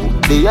like wow.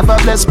 The ever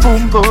blessed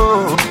boom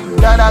boom.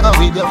 Gotta go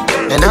with you,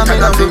 and I'm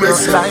in love with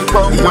you like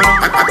wow.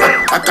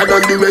 I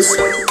done the rest.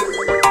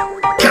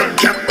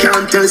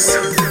 Can't test.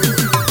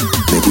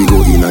 Make we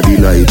go in a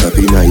delight,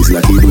 happy nice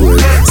like it door.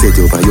 Set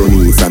up on your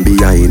knees from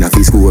behind a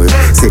fi score.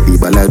 Set the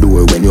ball a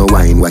door when you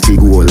wine, watch it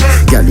goal.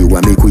 Girl, you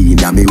are me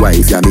queen, and me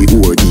wife, and me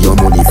whore. Give your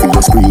money for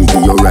your spree,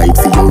 give your right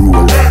for your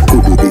role.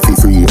 Could do it for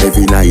free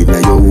every night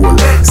na your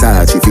whole.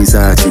 Sachi fi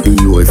Sachi,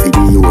 Dior fi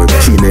Dior.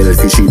 Chanel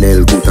fi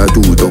Chanel, put a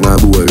two tongue a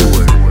bowl.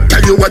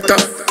 Tell you what,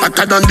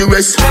 hotter than the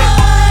rest.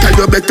 Tell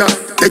you better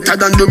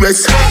than the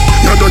rest.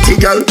 No dirty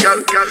girl,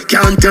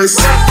 can't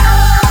test.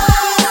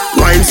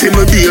 Wine for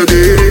me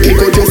baby.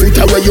 Kick out your foot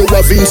away, you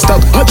have in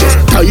stock. I just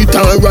tight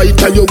and right,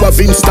 tell you have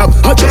in stock.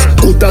 I just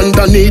good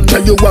underneath,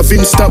 tell you have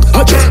in stock.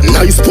 I just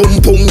nice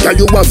pum pum, tell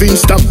you have in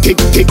stock.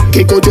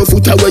 Kick out your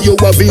foot away, you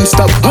have in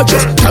stock. I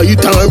just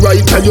tight and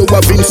right, tell you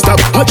have in stock.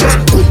 I just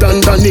good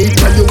underneath,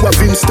 tell you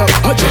have in stock.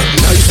 I just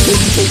nice pum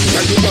pum,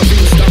 tell you have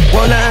in stock.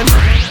 One hand,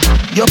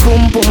 your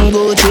pum pum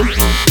go to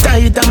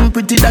tight and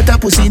pretty, that a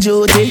pussy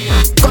jody.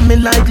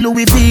 Coming like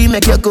Louis V,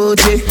 make your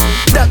coachy.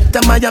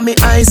 Dr. Miami,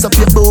 ice up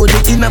your body.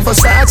 In a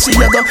Versace,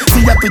 you go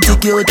feel a pretty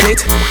cute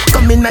it.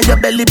 Come in your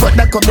belly, but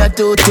that come your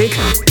toe tick.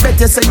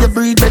 Better say you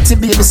breathe, better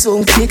baby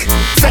soon kick.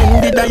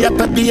 Fendi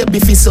diaper, baby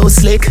feel so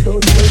slick.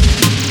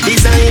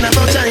 Designer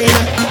vagina,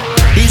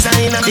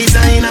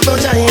 designer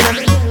vagina.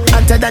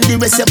 Hotter than the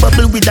rest, you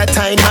bubble with a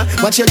timer.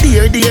 Watch your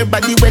dear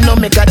body when no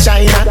make a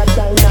China.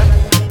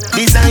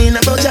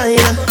 Designer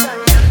vagina,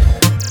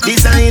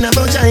 designer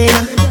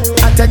vagina.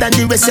 Hotter than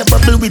the rest, you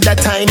bubble with a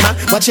timer.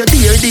 Watch your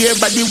dear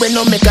body when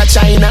no make a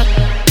China.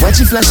 Watch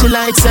you flash your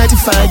light,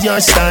 certified your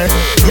star.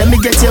 Let me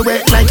get you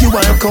wet like you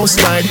are a coast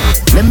guard.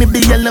 Let me be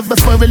your lover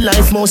for a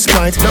life most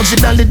part.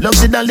 Luxury darling,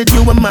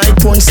 you are my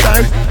porn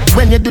star.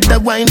 When you do the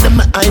wine, then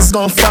my eyes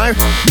gone far.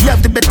 You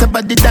have the better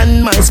body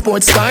than my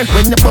sports car.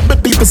 When you bubble,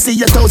 people see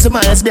you 1,000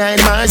 miles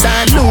behind Mars.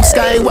 And Luke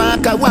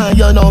Skywalker, want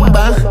your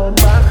number.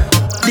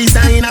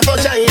 Designer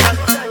vagina,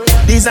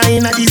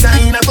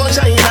 designer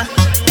vagina.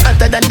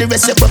 Hotter than the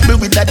rest, you bubble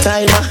with that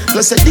timer.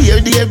 Plus a dear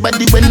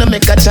body when you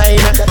make a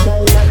China.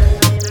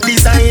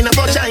 Designer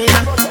for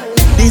China.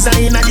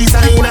 Designer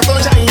for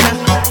China.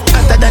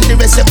 Hotter than the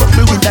rest, you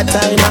bubble with that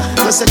timer.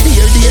 Plus a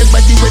dear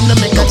body when you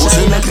make a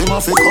China. Make him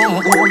have to come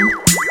home.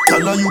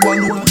 Tell her you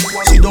alone.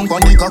 Sit down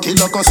on the cocky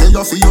like I say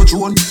you feel your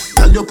drone.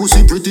 Tell your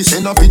pussy pretty,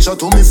 send a picture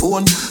to me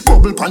phone.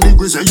 Bubble pan the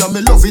grizzly, yeah, me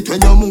love it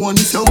when you moan.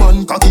 If your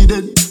man cocky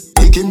dead,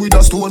 kick him with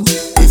a stone.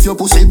 If your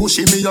pussy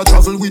bushy, me a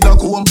travel with a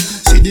comb.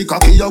 See the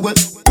cocky you wet,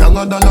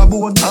 younger than a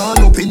bone.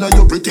 Hand up inna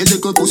your pretty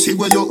little pussy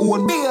where you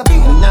own. Me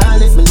nah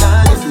live.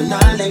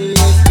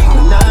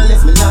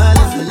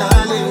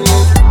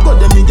 But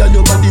them me girl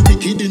your body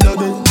wicked inna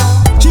bed.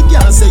 She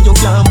can't say you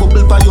can't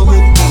bubble by your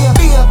head.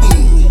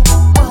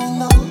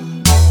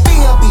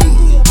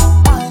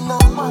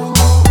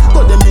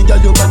 But them me girl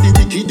your body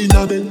wicked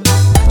inna bed.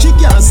 She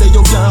can't say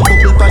you can't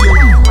bubble by your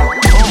head.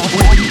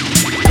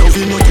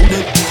 Loving you to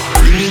death.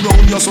 Bring me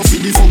round you so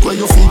feed the fuck where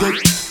you forget.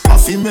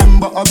 Half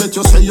remember, I bet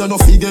you say you no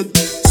forget.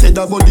 Say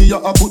that body you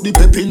a put the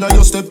pep in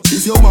your step.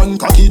 If your man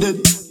cocky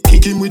dead,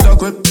 kick him with a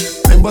crep.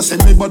 Remember say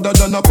me better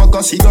than a pack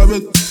of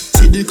cigarette.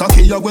 See the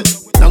cocky you wet,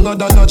 longer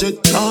than a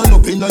jet. Turn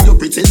up in your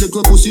pretty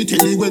little pussy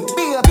till it wet.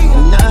 Me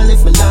nah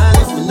live.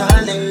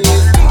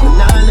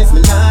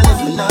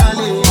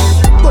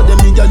 But them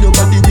me girl your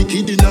body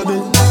wicked in a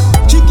bed.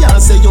 She can't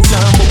say you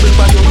can't bubble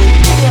by your head.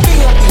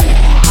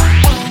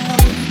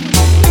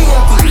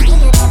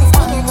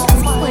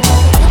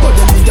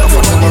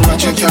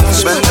 You can't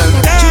spend them.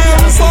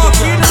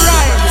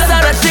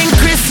 Start a thing,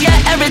 Chris, yeah,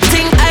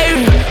 everything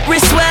irie.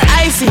 Wrist well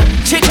icy,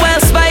 chick well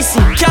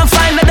spicy. Can't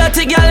find a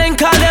dirty girl and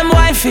call them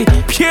wifey.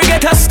 Pure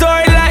get a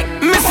story like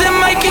Missing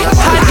Mikey.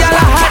 Hot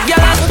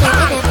gala.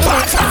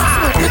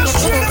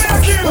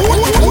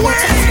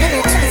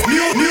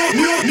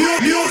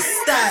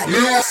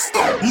 New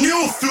style.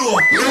 New flow.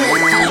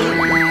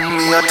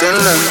 Me a tell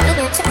them.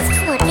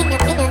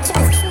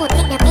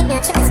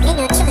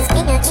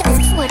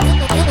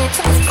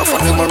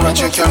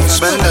 You can't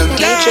spend them.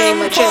 DJ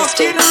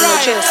Majestic.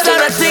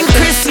 Start a thing,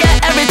 Chris,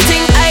 yeah,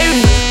 everything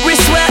irie.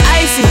 Wrist well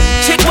icy,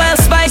 chick well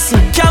spicy.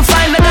 Can't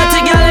find a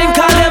dirty girl and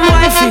call them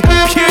wifey.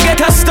 Pure get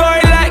a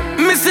story like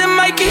Missing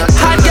Mikey.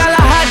 Hot gala,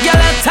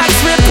 tax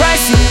real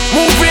pricey.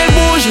 Move real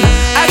bougie,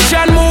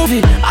 action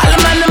movie. All the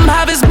man them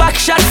have is back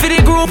shot for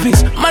the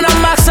groupies. Man I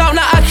max out,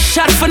 now act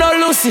shot for no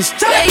loosies.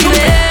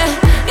 Yeah.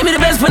 Give me the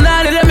best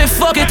banana, let me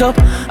fuck it up.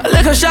 A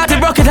little shot, it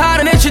broke it hard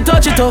and then she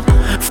touch it up.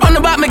 From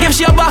the back, me give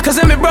she a back, cause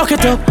then me broke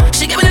it up.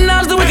 She give me the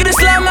knobs, the wickedest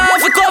slam, I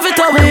have to cover it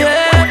up,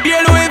 yeah.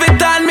 You're Louis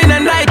Vuitton, me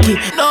and Nike.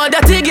 No,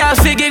 that girl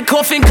figure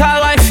coughing, call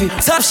wifey.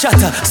 Top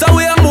shatter, so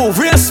we a move,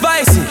 real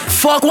spicy.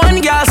 Fuck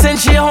one girl, send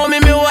she home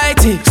in me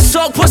whitey.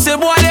 Suck pussy,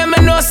 boy, them me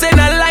know say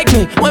not like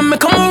me. When me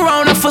come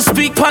around, I for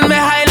speak pon me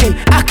highly.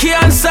 Aki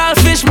and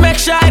selfish,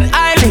 make sure it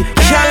highly.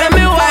 Can't let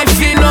me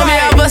wifey, know me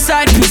have a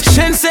side piece.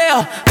 Shin say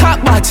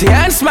cock body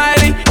and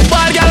smiley.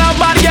 Bad girl,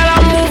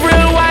 I move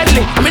real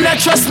widely. Me not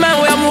trust man,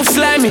 where I move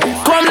slimy.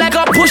 Come like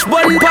a push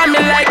button, pon me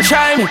like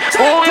chimey.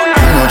 Oh yeah.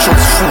 Me no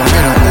trust phone, me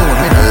no own,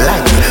 me no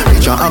like.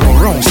 Picture I go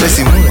round,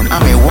 Ceci Moon,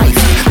 I'm a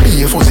wife.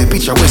 Me for the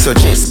picture, we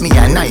suggest me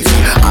a knife.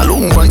 All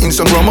over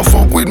Instagram, I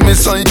fuck with me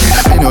psyche.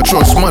 Me no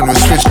trust man, we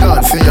switch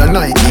God for your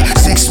Nike.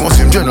 6 months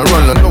in general,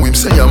 I know him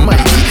say I'm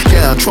Mikey.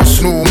 Can't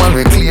trust no man,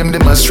 we claim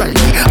them as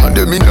strikey. And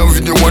them in a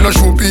video wanna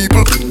show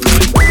people.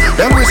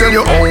 Them we sell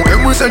your own,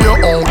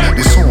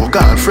 The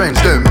so-called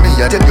friends, them me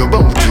I tell you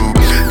about you.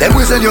 Them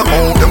we sell your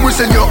own,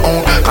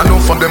 Can no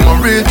from them a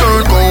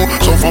return go.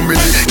 So from me,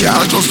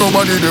 can't trust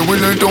nobody, they will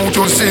let down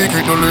your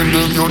secret. Don't let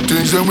them your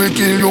things, they will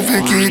kill you if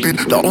you keep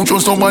it. Don't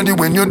trust nobody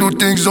when you do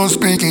things, don't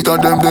speak it. And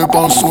them they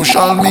on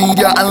social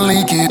media and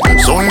leak it.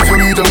 So if you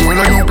meet a girl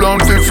and you plan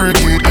to freak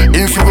it,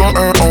 if you got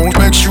her out,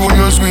 make sure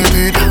you sweet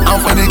it.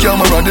 And for the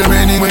camera, them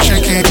anyway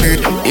she keep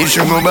it. If she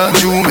go back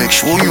you, make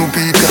sure you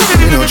pick it.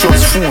 Me no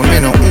trust phone, me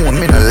no own,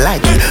 me no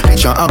like it.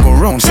 Picture I go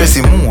round,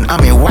 Ceci Moon, I'm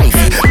a wife.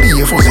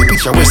 Me for the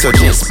picture, we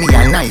suggest me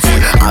a knife.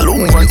 All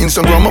over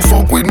Instagram, I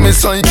fuck with me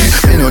psyche.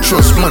 Me no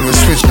trust man, we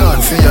switch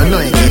God for your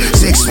Nike.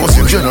 6 months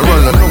in general,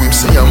 I know him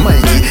say I'm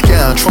Mikey.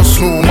 Can't trust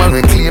no man,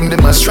 we claim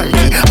them as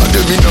strikey. And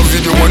them in a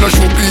video wanna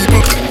show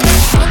people.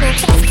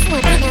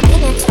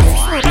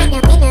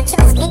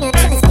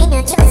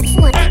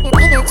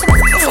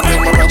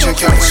 You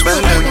can't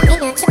spend them.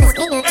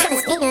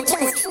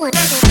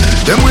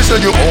 Them we sell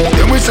your own,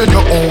 The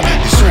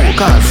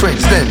so-called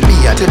friends, them me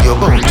I tell you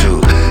about you.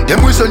 Them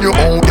we sell your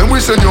own, Can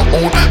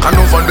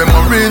no for them a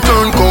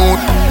return call.